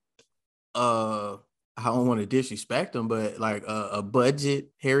be, I don't want to disrespect him, but like a budget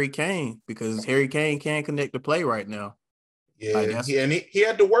Harry Kane, because Harry Kane can't connect the play right now. Yeah, like he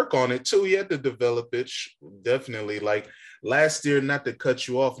had to work on it too. He had to develop it, definitely. Like last year, not to cut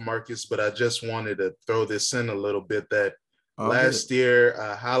you off, Marcus, but I just wanted to throw this in a little bit that last year,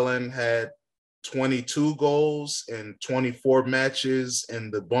 Haaland had 22 goals in 24 matches in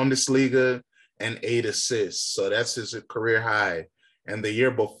the Bundesliga and 8 assists. So that's his career high. And the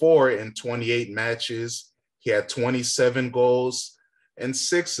year before, in 28 matches, he had 27 goals and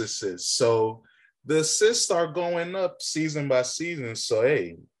 6 assists. So the assists are going up season by season. So,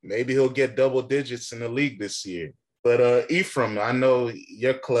 hey, maybe he'll get double digits in the league this year. But Ephraim, I know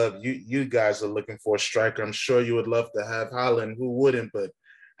your club, you guys are looking for a striker. I'm sure you would love to have Haaland. Who wouldn't? But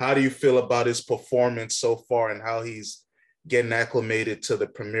how do you feel about his performance so far and how he's getting acclimated to the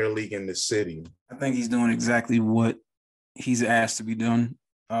Premier League in the city? I think he's doing exactly what he's asked to be done.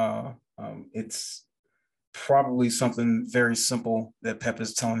 It's probably something very simple that Pep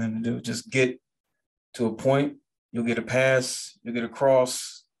is telling him to do. Just get to a point, you'll get a pass, you'll get a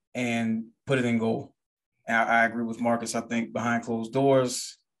cross, and put it in goal. And I agree with Marcus. I think behind closed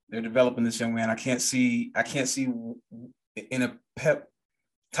doors, they're developing this young man. I can't see in a Pep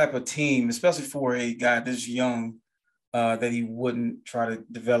type of team, especially for a guy this young, that he wouldn't try to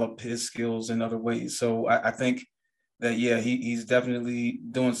develop his skills in other ways. So I think that, yeah, he's definitely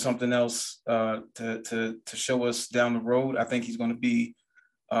doing something else to show us down the road. I think he's going to be,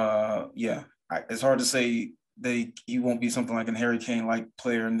 it's hard to say that he won't be something like a Harry Kane like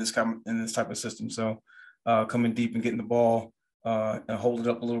player in this type of system. So coming deep and getting the ball and hold it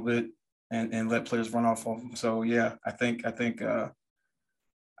up a little bit and let players run off of him. So yeah, I think we're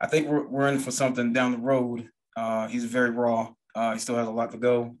in for something down the road. He's very raw. He still has a lot to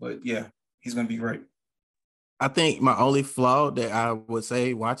go, but yeah, he's going to be great. I think my only flaw that I would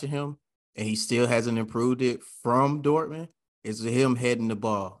say watching him, and he still hasn't improved it from Dortmund, is him heading the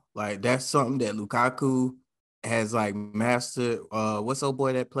ball. Like, that's something that Lukaku has like mastered. What's old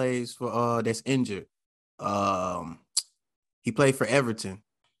boy that plays for that's injured? He played for Everton.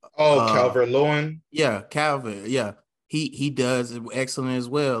 Calvert-Lewin. Yeah, Calvin. Yeah. He does excellent as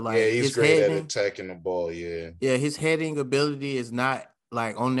well. Like, yeah, he's his great heading, at attacking the ball. Yeah. Yeah, his heading ability is not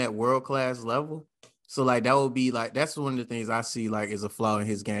like on that world-class level. So like that would be like, that's one of the things I see like is a flaw in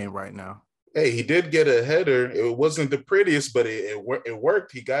his game right now. Hey, he did get a header. It wasn't the prettiest, but it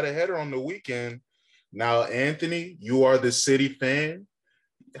worked. He got a header on the weekend. Now, Anthony, you are the City fan.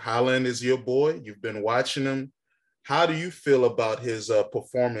 Haaland is your boy. You've been watching him. How do you feel about his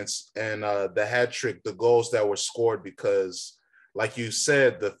performance and the hat trick, the goals that were scored? Because, like you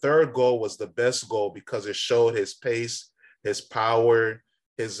said, the third goal was the best goal because it showed his pace, his power,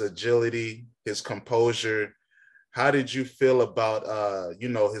 his agility, his composure. How did you feel about,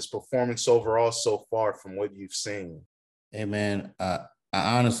 his performance overall so far from what you've seen? Hey, man, I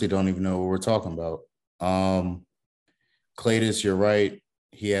honestly don't even know what we're talking about. Claytus, you're right.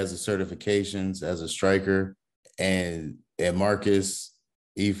 He has the certifications as a striker. And Marcus,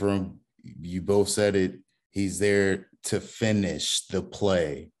 Ephraim, you both said it. He's there to finish the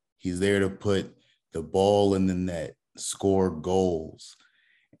play. He's there to put the ball in the net, score goals.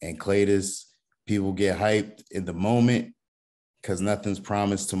 And Claytus, people get hyped in the moment because nothing's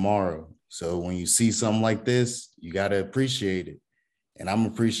promised tomorrow. So when you see something like this, you got to appreciate it. And I'm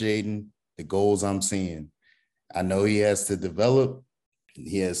appreciating the goals I'm seeing. I know he has to develop.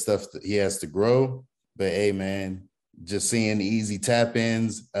 He has stuff that he has to grow. But, hey, man, just seeing easy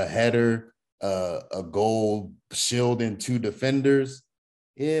tap-ins, a header, a goal, shielding two defenders.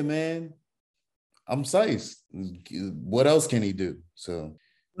 Yeah, man, I'm psyched. What else can he do? So,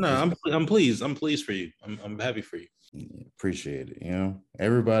 no, I'm pleased. I'm pleased for you. I'm happy for you. Appreciate it.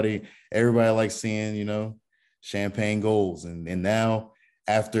 Everybody likes seeing, champagne goals. And now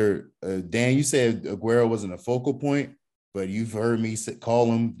after Dan, you said Aguero wasn't a focal point, but you've heard me call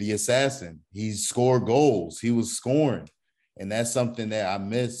him the assassin. He scored goals. He was scoring. And that's something that I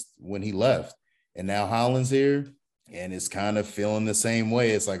missed when he left. And now Haaland's here, and it's kind of feeling the same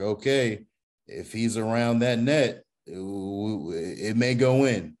way. It's like, okay, if he's around that net, it may go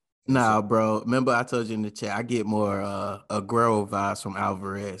in. Nah, bro. Remember I told you in the chat, I get more Aguero vibes from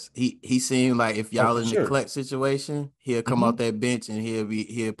Alvarez. He seemed like if y'all in the clutch situation, he'll come off that bench and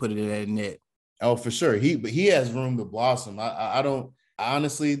he'll put it in that net. Oh, for sure. He has room to blossom. I don't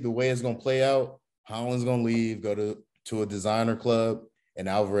honestly, the way it's gonna play out, Haaland's gonna leave, go to a designer club, and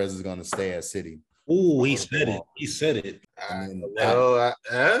Alvarez is gonna stay at City. Oh, he said it. He said it. I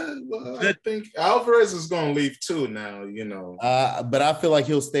think Alvarez is gonna leave too now, But I feel like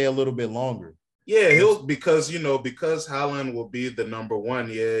he'll stay a little bit longer. Yeah, because Haaland will be the number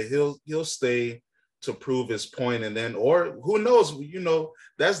one. Yeah, he'll stay to prove his point, and then, or who knows,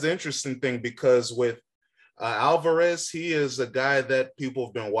 that's the interesting thing, because with Alvarez, he is a guy that people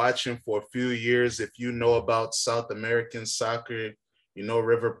have been watching for a few years. If you know about South American soccer,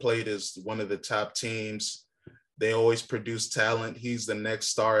 River Plate is one of the top teams. They always produce talent. He's the next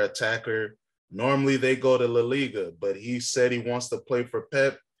star attacker. Normally they go to La Liga, but he said he wants to play for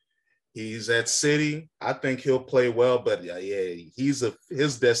Pep. He's at City. I think he'll play well, but yeah,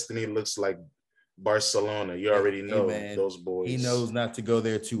 his destiny looks like Barcelona. You already know those boys. He knows not to go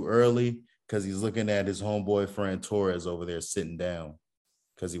there too early because he's looking at his homeboy Fran Torres over there sitting down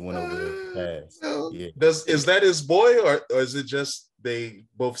because he went over there fast. Yeah. Is that his boy, or is it just they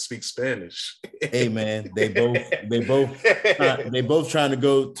both speak Spanish? Hey, man, they both trying to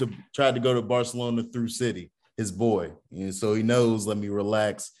go to Barcelona through City. his boy. So he knows, let me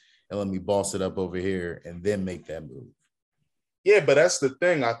relax and let me boss it up over here and then make that move. Yeah, but that's the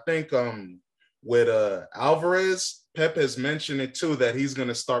thing. I think with Alvarez, Pep has mentioned it too, that he's going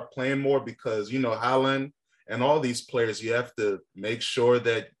to start playing more because, Haaland and all these players, you have to make sure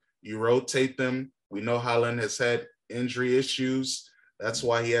that you rotate them. We know Haaland has had injury issues. That's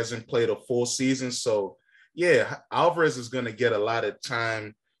why he hasn't played a full season. So, yeah, Alvarez is going to get a lot of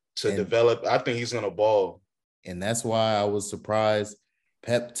time to develop. I think he's going to ball. And that's why I was surprised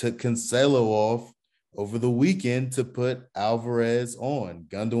Pep took Cancelo off over the weekend to put Alvarez on.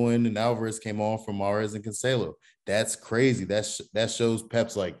 Gundogan and Alvarez came on for Mahrez and Cancelo. That's crazy. That shows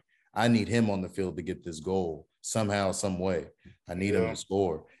Pep's like, I need him on the field to get this goal somehow, some way. I need him to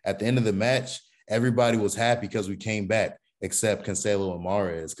score. At the end of the match, everybody was happy because we came back, except Cancelo and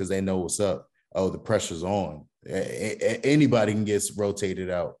Mahrez, because they know what's up. Oh, the pressure's on. Anybody can get rotated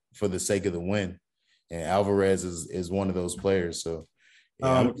out for the sake of the win. And Alvarez is one of those players. So,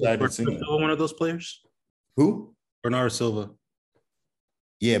 yeah, I'm excited to see him. One of those players? Who? Bernardo Silva.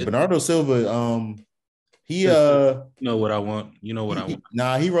 Yeah, Bernardo Silva. He You know what I want. You know what I want.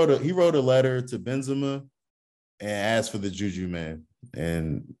 Nah, he wrote a letter to Benzema and asked for the juju man,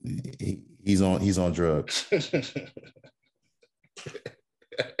 and he's on drugs.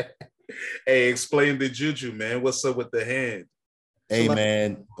 Hey, explain the juju, man. What's up with the hand? Hey,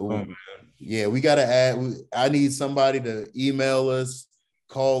 man. Yeah, we gotta add. I need somebody to email us,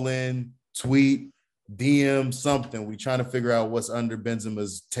 call in, tweet, DM, something. We trying to figure out what's under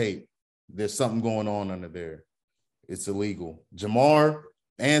Benzema's tape. There's something going on under there. It's illegal. Jamar,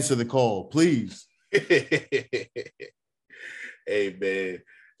 answer the call, please. Hey, man.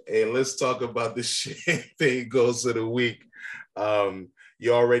 Hey, let's talk about the champagne goals of the week.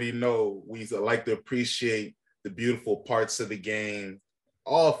 You already know we like to appreciate the beautiful parts of the game,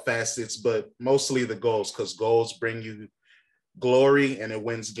 all facets, but mostly the goals, because goals bring you glory and it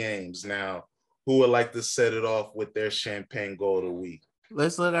wins games. Now, who would like to set it off with their champagne goal of the week?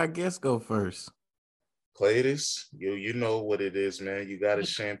 Let's let our guest go first. Claytus, you know what it is, man. You got a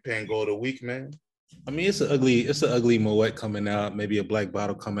champagne goal of the week, man. I mean, it's an ugly Moet coming out, maybe a black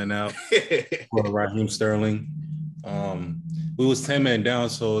bottle coming out for Raheem Sterling. We was 10 men down,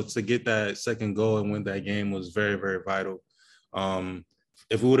 so to get that second goal and win that game was very, very vital.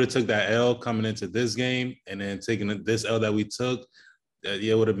 If we would have took that L coming into this game and then taking this L that we took,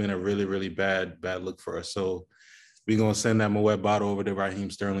 it would have been a really, really bad look for us. So we're going to send that Moet bottle over to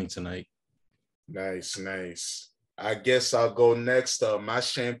Raheem Sterling tonight. Nice. I guess I'll go next. My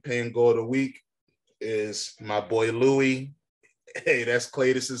champagne goal of the week is my boy Louis. Hey, that's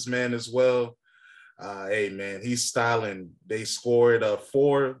Claytus's man as well. Hey, man, he's styling. They scored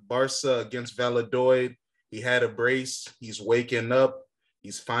 4 Barca against Valladolid. He had a brace. He's waking up.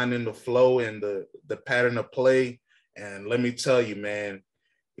 He's finding the flow and the pattern of play. And let me tell you, man,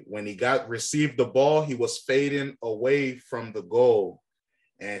 when he received the ball, he was fading away from the goal.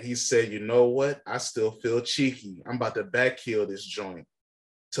 And he said, you know what? I still feel cheeky. I'm about to backheel this joint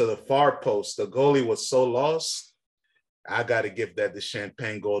to the far post. The goalie was so lost. I got to give that the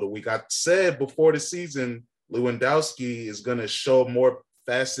champagne goal of the week. I said before the season, Lewandowski is going to show more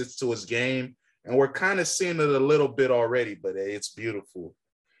facets to his game. And we're kind of seeing it a little bit already, but hey, it's beautiful.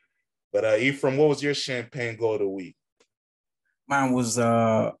 But Ephraim, what was your champagne goal of the week? Mine was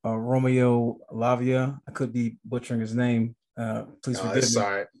Romeo Lavia. I could be butchering his name. Please forgive me.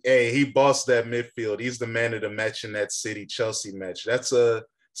 Sorry. Hey, he bossed that midfield. He's the man of the match in that City-Chelsea match. That's a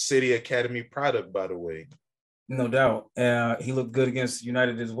City Academy product, by the way. No doubt. He looked good against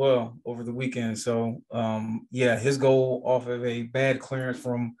United as well over the weekend. So, his goal off of a bad clearance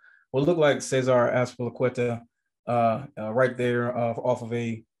from what looked like Cesar Azpilicueta right there off of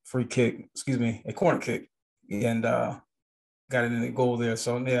a a corner kick, and got it in the goal there.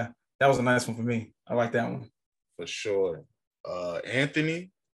 So, yeah, that was a nice one for me. I like that one. For sure.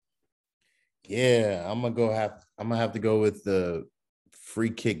 Anthony? Yeah, I'm gonna have to go with the free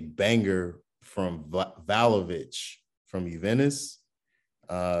kick banger from Vlahovic from Juventus.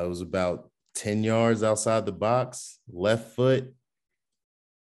 It was about 10 yards outside the box, left foot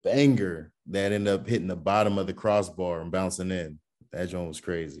banger that ended up hitting the bottom of the crossbar and bouncing in. That joint was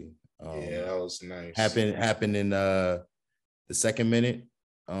crazy. Yeah, that was nice. Happened in the second minute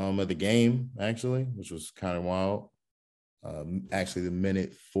of the game, actually, which was kind of wild. Actually, the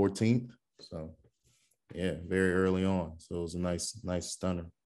minute 14th. So, yeah, very early on. So it was a nice stunner.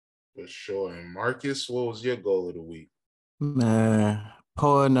 For sure. And Marcus, what was your goal of the week? Man,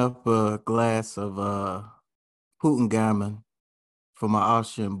 pouring up a glass of Putengammon for my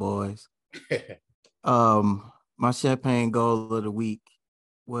Austrian boys. My champagne goal of the week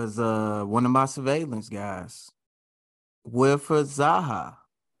was one of my surveillance guys, Wilfred Zaha.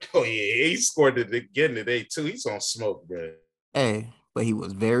 Oh yeah, he scored it again today too. He's on smoke, bro. Hey, but he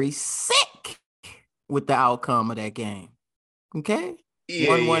was very sick with the outcome of that game. Okay, Yeah,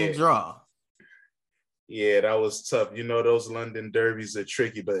 1-1 draw. Yeah, that was tough. You know, those London derbies are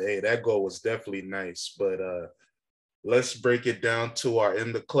tricky, but hey, that goal was definitely nice. But let's break it down to our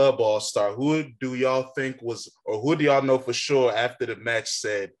in the club all-star. Who do y'all think was, or who do y'all know for sure after the match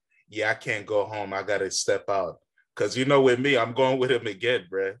said, yeah, I can't go home. I got to step out. Because, you know, with me, I'm going with him again,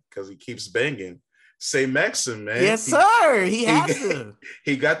 bro, because he keeps banging. Say Maxim, man. Yes, sir. He has to.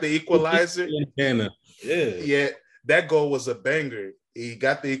 He got the equalizer. Yeah. That goal was a banger. He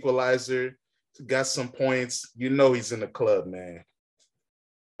got the equalizer, got some points. You know he's in the club, man.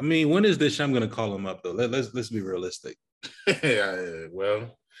 I mean, when is this? I'm gonna call him up though. Let's be realistic. Yeah,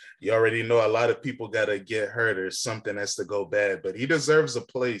 well, you already know a lot of people gotta get hurt or something has to go bad, but he deserves a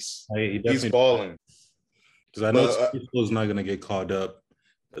place. He's balling. Because I know people's not gonna get called up.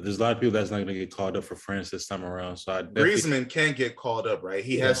 There's a lot of people that's not gonna get called up for France this time around. So Griezmann can't get called up, right?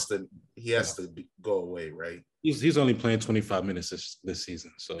 He has to go away, right? He's only playing 25 minutes this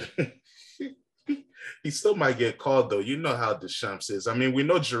season, so. He still might get called, though. You know how Deschamps is. I mean, we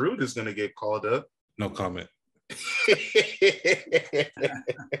know Giroud is going to get called up. No comment.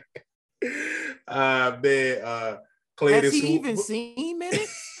 Claytus, has he even seen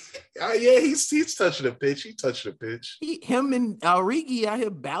minutes? Yeah, he's touching the pitch. He touched the pitch. Him and Origi out here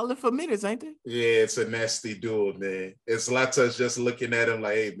battling for minutes, ain't they? Yeah, it's a nasty duel, man. It's Latas just looking at him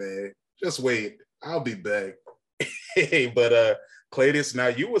like, hey, man, just wait. I'll be back. Hey, but Claytus, now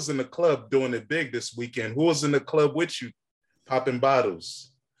you was in the club doing it big this weekend. Who was in the club with you, popping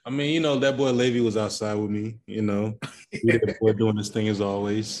bottles? I mean, you know, that boy Levy was outside with me, you know. We're doing this thing as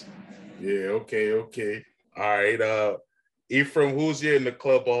always. Yeah, okay. All right. Ephraim, who's you in the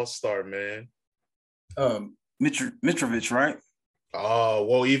club all-star, man? Mitrovic, right? Oh,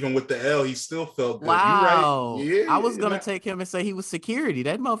 well, even with the L, he still felt good. Wow. You right? Yeah, I was going to take him and say he was security.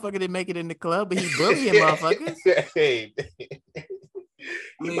 That motherfucker didn't make it in the club, but he bullying motherfuckers. Hey,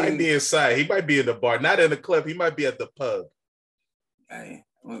 he might be inside. He might be in the bar. Not in the club. He might be at the pub. Hey,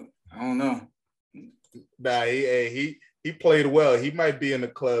 look, I don't know. Nah, he played well. He might be in the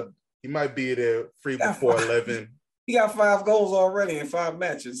club. He might be there free before 11. He got 5 goals already in 5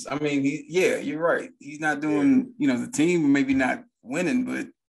 matches. I mean, you're right. He's not doing, the team maybe not winning, but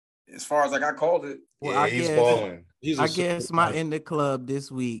as far as like I called it, well, he's balling. I guess my in the club this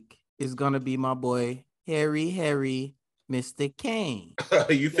week is gonna be my boy Harry, Mr. Kane.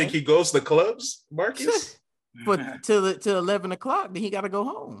 You think he goes to clubs, Marcus? But till 11 o'clock, then he got to go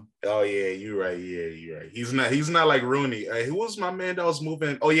home. Oh yeah, you're right. Yeah, you're right. He's not like Rooney. Who was my man that was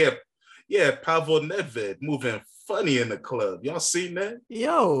moving? Oh yeah, Pavel Nedved moving funny in the club. Y'all seen that?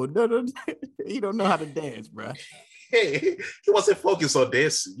 Yo, no, he don't know how to dance, bro. Hey, he wasn't focused on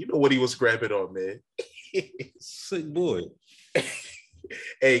dancing. You know what he was grabbing on, man. Sick boy.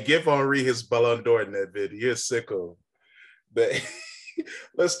 Hey, give Henri his Ballon d'Or, Nedved. You're a sicko. But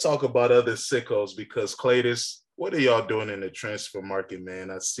let's talk about other sickos because Claytus, what are y'all doing in the transfer market,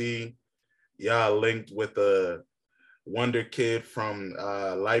 man? I see y'all linked with a wonder kid from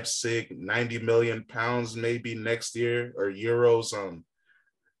Leipzig, 90 million pounds maybe next year or euros.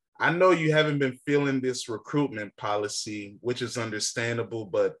 I know you haven't been feeling this recruitment policy, which is understandable,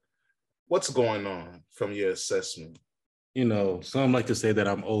 but what's going on from your assessment? You know, some like to say that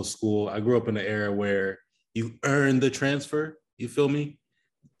I'm old school. I grew up in an era where you earn the transfer. You feel me?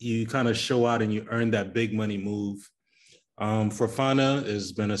 You kind of show out and you earn that big money move. Fofana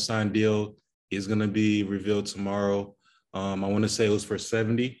has been a signed deal. He's going to be revealed tomorrow. I want to say it was for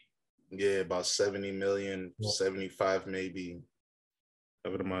 70. Yeah, about 70 million, 75 maybe.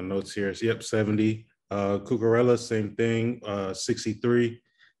 Have it in my notes here. So, yep, 70. Cucurella, same thing, 63.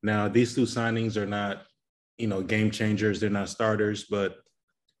 Now, these 2 signings are not, game changers. They're not starters, but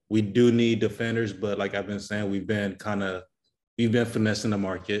we do need defenders. But like I've been saying, we've been finessing the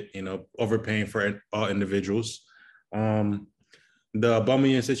market, overpaying for all individuals. The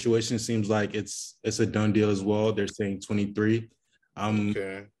Aubameyang situation seems like it's a done deal as well. They're saying 23.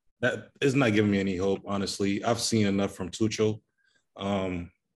 Okay. That is not giving me any hope, honestly. I've seen enough from Tuchel.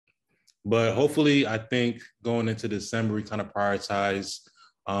 But hopefully, I think going into December, we kind of prioritize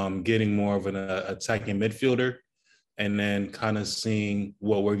getting more of an attacking midfielder and then kind of seeing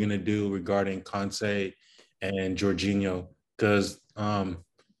what we're going to do regarding Conte and Jorginho. Because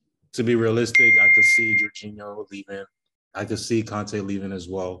to be realistic, I could see Jorginho leaving. I could see Conte leaving as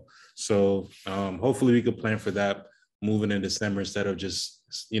well. So hopefully we could plan for that moving in December instead of just,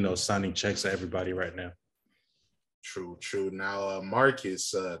 signing checks to everybody right now. True, true. Now,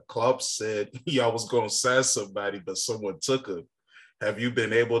 Marcus, Klopp said y'all was going to sign somebody, but someone took him. Have you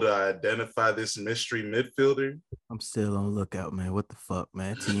been able to identify this mystery midfielder? I'm still on lookout, man. What the fuck,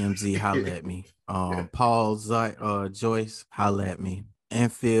 man? TMZ, holla at me. Paul Joyce, holla at me.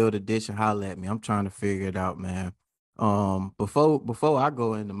 Enfield edition, holla at me. I'm trying to figure it out, man. Before I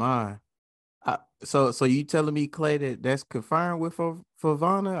go into mine, so you telling me, Clay, that's confirmed with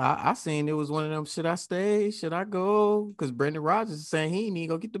Favana? I seen it was one of them. Should I stay? Should I go? Because Brendan Rodgers is saying he ain't even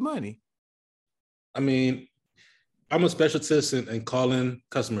go get the money. I mean, I'm a specialist in calling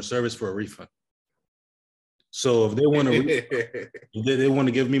customer service for a refund. So if they want to, they want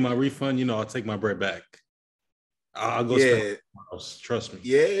to give me my refund, I'll take my bread back. I'll go spend else, trust me.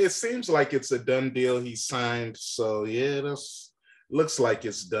 Yeah, it seems like it's a done deal. He signed, so yeah, looks like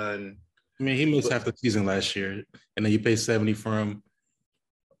it's done. I mean, he missed half the season last year, and then you pay 70 for him.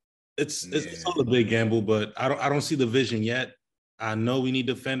 It's still a big gamble, but I don't see the vision yet. I know we need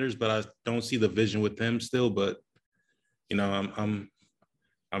defenders, but I don't see the vision with them still. But I'm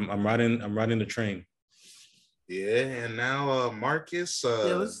riding the train. Yeah, and now Marcus.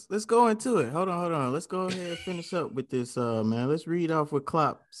 Let's go into it. Hold on. Let's go ahead and finish up with this, man. Let's read off what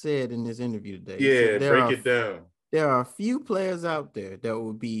Klopp said in this interview today. Yeah, break it down. There are a few players out there that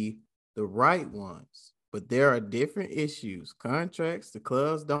will be the right ones, but there are different issues, contracts, the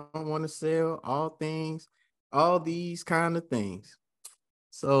clubs don't want to sell, all these kind of things.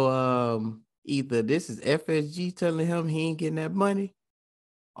 So either this is FSG telling him he ain't getting that money,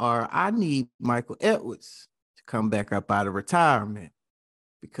 or I need Michael Edwards to come back up out of retirement,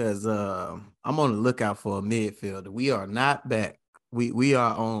 because I'm on the lookout for a midfielder. We are not back. We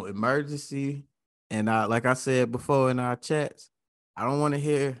are on emergency. And like I said before in our chats, I don't want to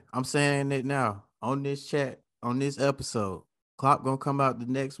hear, I'm saying it now on this chat, on this episode. Klopp gonna come out the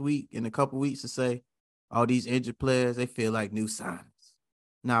next week, in a couple weeks, to say all these injured players, they feel like new signings.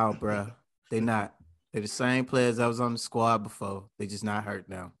 No, bro, they not. They're the same players that was on the squad before. They just not hurt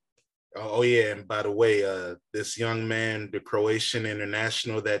now. Oh yeah, and by the way, this young man, the Croatian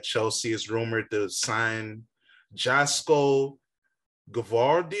international that Chelsea is rumored to sign, Josko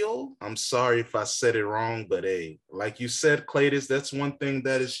Gvardiol. I'm sorry if I said it wrong, but hey, like you said, Claytus, that's one thing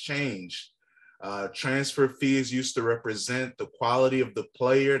that has changed. Transfer fees used to represent the quality of the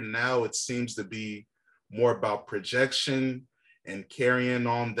player. Now it seems to be more about projection and carrying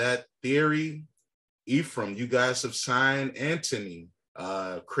on that theory. Ephraim, you guys have signed Anthony,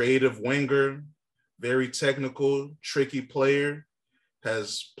 creative winger, very technical, tricky player,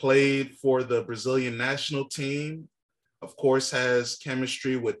 has played for the Brazilian national team, of course, has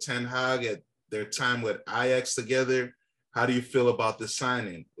chemistry with Ten Hag at their time with Ajax together. How do you feel about the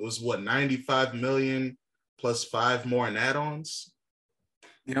signing? It was 95 million plus 5 more in add-ons?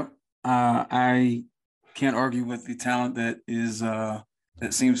 Yep. I can't argue with the talent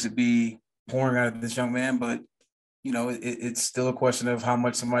that seems to be pouring out of this young man, but it's still a question of how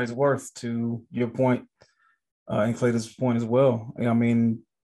much somebody's worth, to your point, and Clayton's point as well. I mean,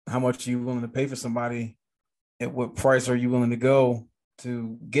 how much are you willing to pay for somebody? At what price are you willing to go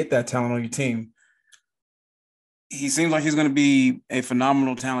to get that talent on your team? He seems like he's going to be a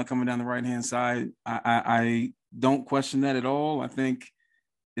phenomenal talent coming down the right-hand side. I don't question that at all. I think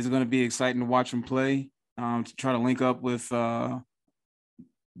it's going to be exciting to watch him play, to try to link up with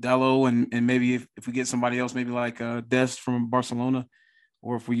Dello, and maybe if we get somebody else, maybe like Dest from Barcelona,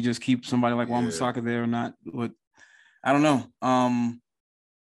 or if we just keep somebody like Wan-Bissaka there or not. But I don't know.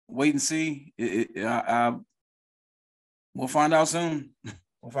 Wait and see. We'll find out soon.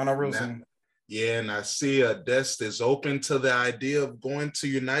 We'll find out real soon. Yeah, and I see Dest is open to the idea of going to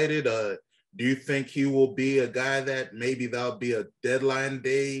United. Do you think he will be a guy that maybe that'll be a deadline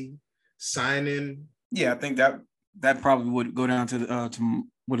day signing? Yeah, I think that probably would go down to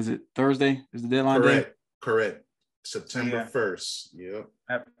what is it? Thursday is the deadline day? Correct. September 1st. Yep.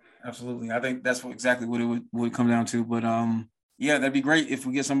 Absolutely. I think that's exactly what it would come down to. But yeah, that'd be great if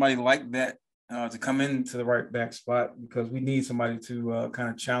we get somebody like that to come into the right back spot, because we need somebody to kind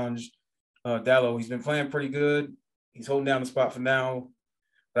of challenge Dallo. He's been playing pretty good. He's holding down the spot for now.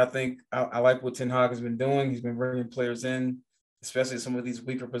 But I think I like what Ten Hag has been doing. He's been bringing players in, especially some of these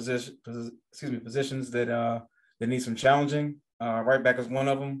weaker positions that need some challenging. Right back is one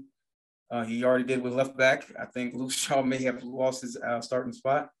of them. He already did with left back. I think Luke Shaw may have lost his starting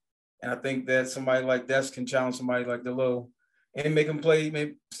spot. And I think that somebody like Des can challenge somebody like Delo and make him play,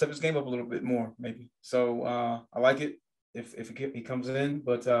 maybe step his game up a little bit more, maybe. So I like it if he comes in,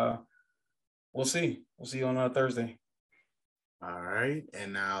 but we'll see. We'll see on Thursday. All right.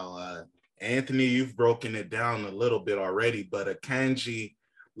 And now, Anthony, you've broken it down a little bit already, but Akanji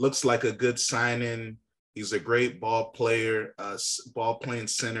looks like a good signing. He's a great ball player, ball playing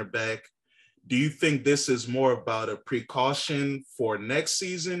center back. Do you think this is more about a precaution for next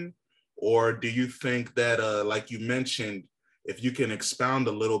season? Or do you think that, like you mentioned, if you can expound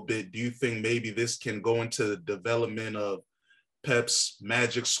a little bit, do you think maybe this can go into the development of Pep's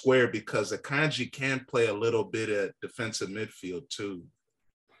magic square? Because Akanji can play a little bit at defensive midfield too.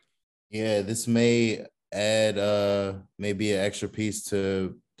 Yeah, this may add maybe an extra piece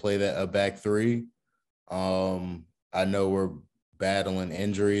to play that a back three. I know we're battling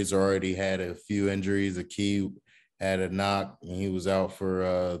injuries, already had a few injuries. A key had a knock and he was out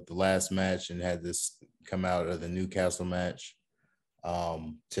for the last match and had this come out of the Newcastle match.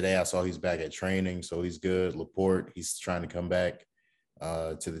 Today I saw he's back at training, so he's good. Laporte, he's trying to come back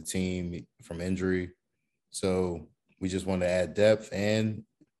to the team from injury. So we just want to add depth, and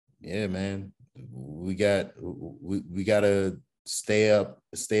yeah, man, we got to stay up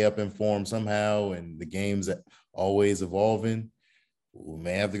in form somehow, and the game's always evolving. We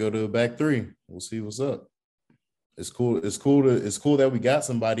may have to go to a back three. We'll see what's up. It's cool. It's cool that we got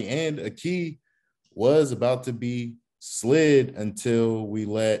somebody, and a key was about to be slid until we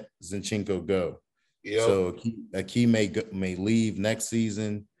let Zinchenko go. Yep. So a key may leave next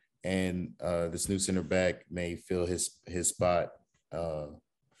season, and this new center back may fill his spot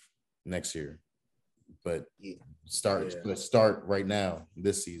next year. But let's start right now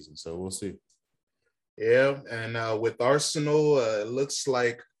this season. So we'll see. Yeah, and with Arsenal, it looks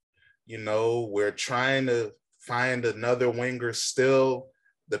like, we're trying to find another winger still.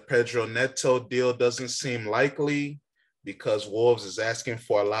 The Pedro Neto deal doesn't seem likely because Wolves is asking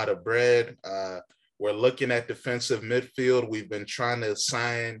for a lot of bread. We're looking at defensive midfield. We've been trying to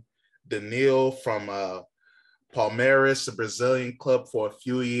sign Daniil from Palmeiras, a Brazilian club, for a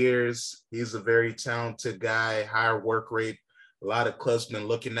few years. He's a very talented guy, higher work rate. A lot of clubs been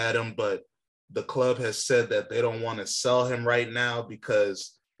looking at him, but the club has said that they don't want to sell him right now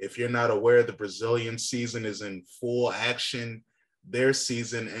because if you're not aware, the Brazilian season is in full action. Their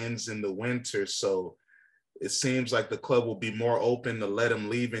season ends in the winter. So it seems like the club will be more open to let him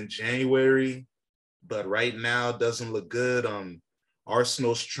leave in January. But right now, it doesn't look good.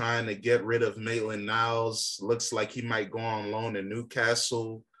 Arsenal's trying to get rid of Maitland-Niles. Looks like he might go on loan to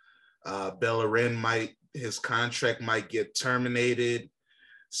Newcastle. Bellerin his contract might get terminated.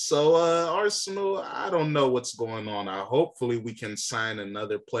 So Arsenal, I don't know what's going on. Hopefully we can sign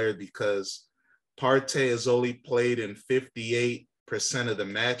another player because Partey has only played in 58% of the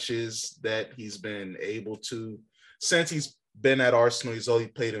matches that he's been able to. Since he's been at Arsenal, he's only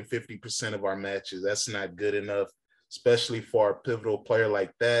played in 50% of our matches. That's not good enough, especially for a pivotal player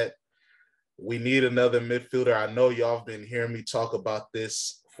like that. We need another midfielder. I know y'all have been hearing me talk about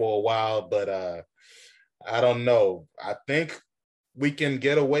this for a while, but I don't know. I think we can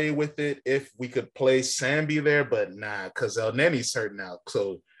get away with it if we could play Sambi there, but nah, because El Neni's hurt now.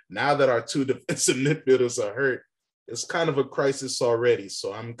 So now that our two defensive midfielders are hurt, it's kind of a crisis already.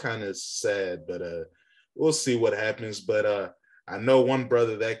 So I'm kind of sad, but we'll see what happens. But I know one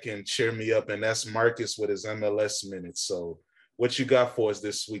brother that can cheer me up, and that's Marcus with his MLS minutes. So what you got for us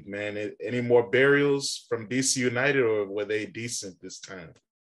this week, man? Any more burials from DC United, or were they decent this time?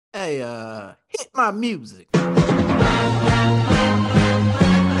 Hey, hit my music.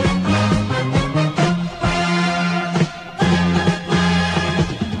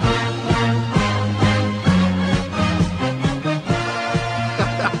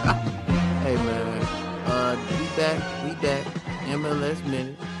 MLS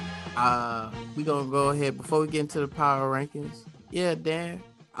minute. We gonna go ahead before we get into the power rankings. Yeah, Dan,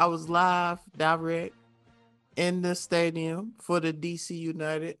 I was live direct in the stadium for the DC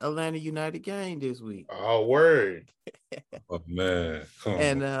United Atlanta United game this week. Oh, word. Oh man.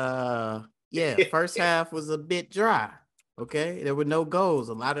 Yeah, first half was a bit dry. Okay, there were no goals,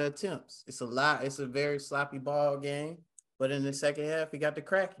 a lot of attempts. It's a very sloppy ball game, but in the second half, we got the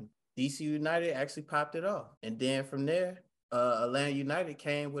cracking. DC United actually popped it off, and then from there, Atlanta United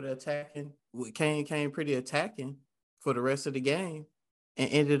came pretty attacking for the rest of the game, and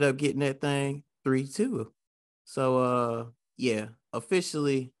ended up getting that thing 3-2. So yeah,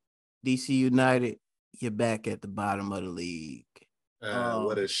 officially, DC United, you're back at the bottom of the league.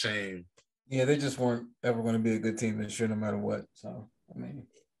 What a shame. Yeah, they just weren't ever going to be a good team this year, no matter what. So I mean.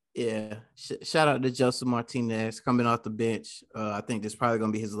 Yeah, shout out to Joseph Martinez coming off the bench. I think this is probably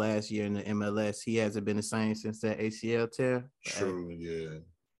going to be his last year in the MLS. He hasn't been the same since that ACL tear. True, yeah.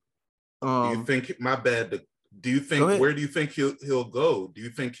 Do you think, my bad, where do you think he'll go? Do you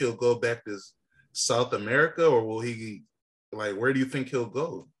think he'll go back to South America, or will he, where do you think he'll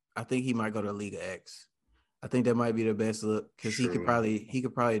go? I think he might go to Liga X. I think that might be the best look because he could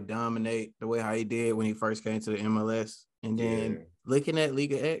probably dominate the way how he did when he first came to the MLS. And then looking at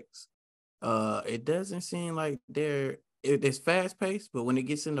Liga X, it doesn't seem like it's fast paced, but when it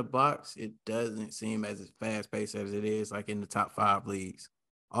gets in the box, it doesn't seem as fast paced as it is like in the top 5 leagues,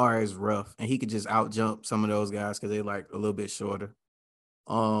 or as rough. And he could just out jump some of those guys because they're like a little bit shorter.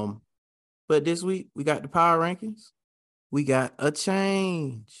 But this week we got the power rankings. We got a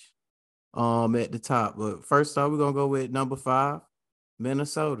change at the top. But first off, we're gonna go with number 5,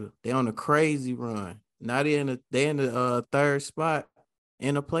 Minnesota. They on a crazy run. Now they in the third spot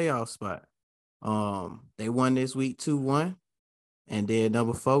in a playoff spot. They won this week 2-1. And then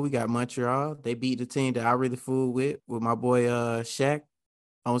number 4, we got Montreal. They beat the team that I really fooled with my boy Shaq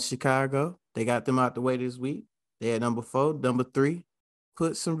on Chicago. They got them out the way this week. They had number 4. Number 3,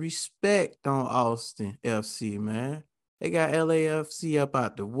 put some respect on Austin FC, man. They got LAFC up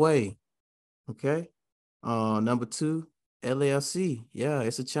out the way. Okay. Number 2, LAFC. Yeah,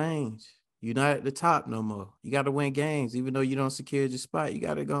 it's a change. You're not at the top no more. You got to win games. Even though you don't secure your spot, you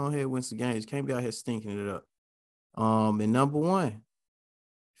got to go ahead and win some games. You can't be out here stinking it up. And number 1,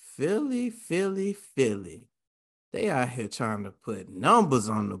 Philly. They out here trying to put numbers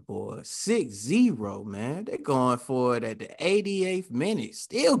on the board. 6-0, man. They're going for it at the 88th minute.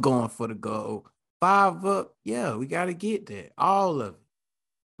 Still going for the goal. 5 up. Yeah, we got to get that. All of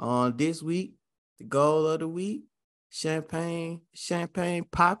it. This week, the goal of the week, champagne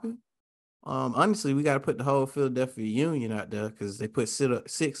popping. Honestly, we got to put the whole Philadelphia Union out there because they put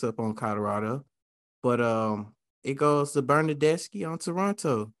 6 up on Colorado. But it goes to Bernadeschi on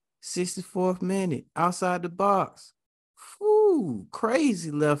Toronto. 64th minute, outside the box. Whew, crazy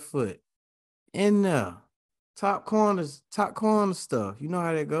left foot. In there. Top corner stuff. You know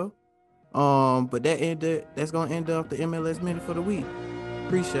how that go. But that's gonna end up the MLS minute for the week.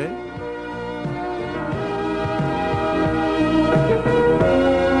 Appreciate it.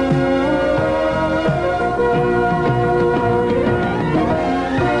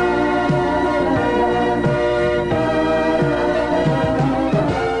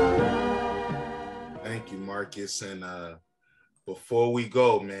 Marcus, and before we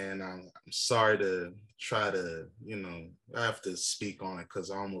go, man, I'm sorry to try to, I have to speak on it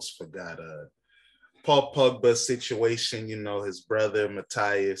because I almost forgot Paul Pogba's situation, his brother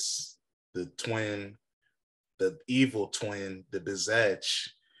Matthias, the twin, the evil twin, the Bizach,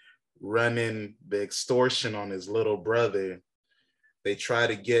 running the extortion on his little brother. They try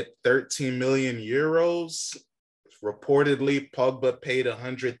to get 13 million euros. Reportedly, Pogba paid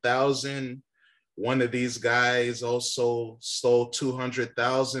 100,000. One of these guys also stole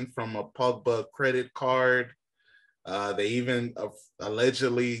 200,000 from a Pogba credit card. They even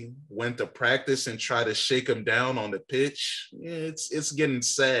allegedly went to practice and tried to shake him down on the pitch. It's getting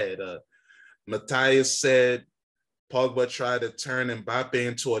sad. Matthias said Pogba tried to turn Mbappe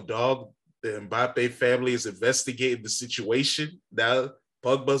into a dog. The Mbappe family is investigating the situation. Now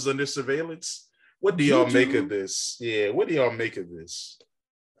Pogba's under surveillance. What do y'all make of this? Yeah, what do y'all make of this?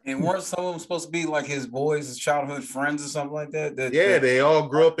 And weren't some of them supposed to be like his boys, his childhood friends or something like that? They all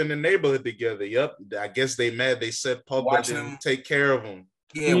grew up in the neighborhood together. Yep. I guess they mad. They said Pogba didn't take care of him.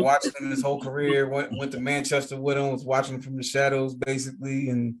 Yeah, watching him his whole career. Went to Manchester with him. Was watching him from the shadows, basically.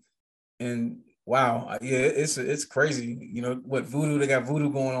 And wow, yeah, it's crazy. What voodoo? They got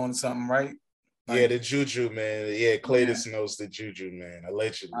voodoo going on or something, right? Like, the juju, man. Yeah, Claytus knows the juju, man.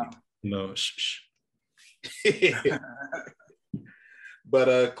 Allegedly. No, shh.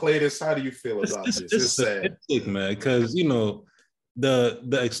 But Claytus, how do you feel about this? It's sad, man, because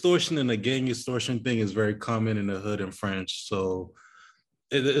the extortion and the gang extortion thing is very common in the hood in French. So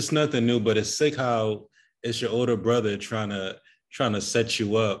it's nothing new, but it's sick how it's your older brother trying to set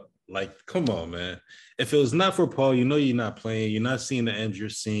you up. Like, come on, man. If it was not for Paul, you're not playing. You're not seeing the end you're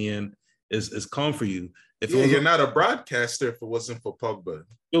seeing. It's calm for you. You're not a broadcaster if it wasn't for Pogba.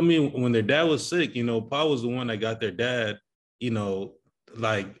 I mean, when their dad was sick, Paul was the one that got their dad,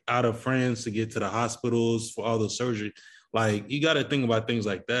 like out of France to get to the hospitals for all the surgery. Like, you got to think about things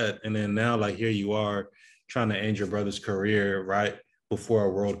like that. And then now, like, here you are trying to end your brother's career right before a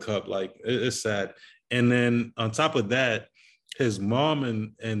World Cup. Like, it's sad. And then on top of that, his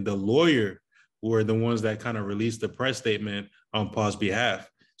mom and the lawyer were the ones that kind of released the press statement on Paul's behalf.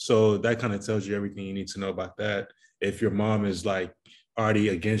 So that kind of tells you everything you need to know about that. If your mom is like already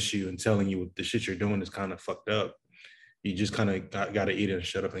against you and telling you the shit you're doing is kind of fucked up, you just kind of got to eat it and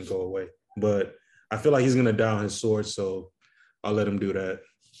shut up and go away. But I feel like he's going to die on his sword, so I'll let him do that.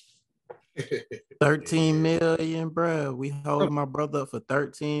 $13 million, bro. We hold my brother up for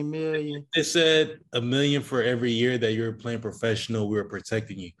 $13 million. It said $1 million for every year that you were playing professional. We were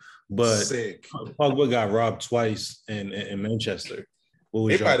protecting you, but Sick. Pogba got robbed twice in Manchester. What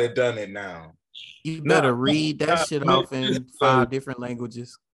was They might have done it now. You better read that shit off in 5 different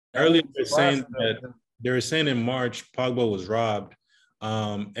languages. Earlier, they were saying in March Pogba was robbed,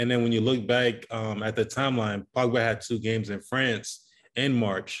 and then when you look back at the timeline, Pogba had 2 games in France in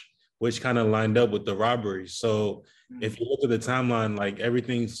March, which kind of lined up with the robbery. So if you look at the timeline, like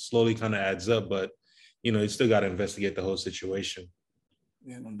everything slowly kind of adds up, but you still got to investigate the whole situation.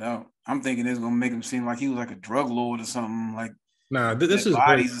 Yeah, no doubt. I'm thinking it's gonna make him seem like he was like a drug lord or something, like this is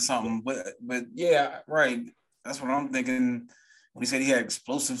bodies or something. But yeah, right. That's what I'm thinking when he said he had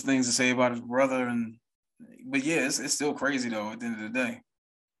explosive things to say about his brother. But yeah, it's still crazy though. At the end of the day,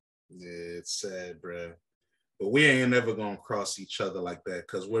 yeah, it's sad, bro. But we ain't never gonna cross each other like that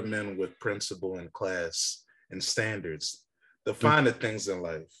because we're men with principle and class and standards, the finer things in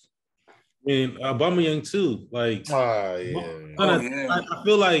life. I mean, Aubameyang too. Like, I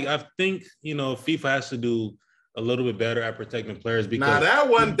think FIFA has to do a little bit better at protecting players because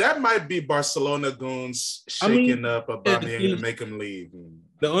that might be Barcelona goons shaking up Aubameyang to make him leave.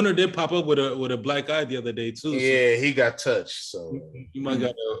 The owner did pop up with a black eye the other day too. Yeah, so he got touched. So you might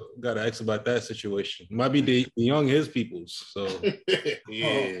gotta ask about that situation. It might be the young his peoples. So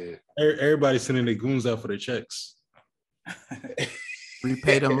yeah, everybody's sending their goons out for their checks.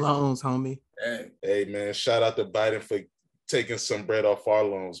 Repay them loans, homie. Hey man, shout out to Biden for taking some bread off our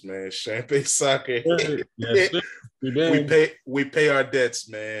loans, man. Champagne soccer. Yes, we pay our debts,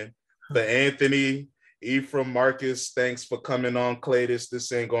 man. For Anthony, Ephraim, Marcus, thanks for coming on, Claytus.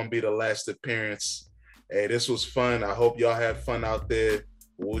 This ain't gonna be the last appearance. Hey, this was fun. I hope y'all had fun out there.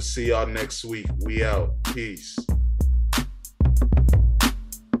 We'll see y'all next week. We out. Peace.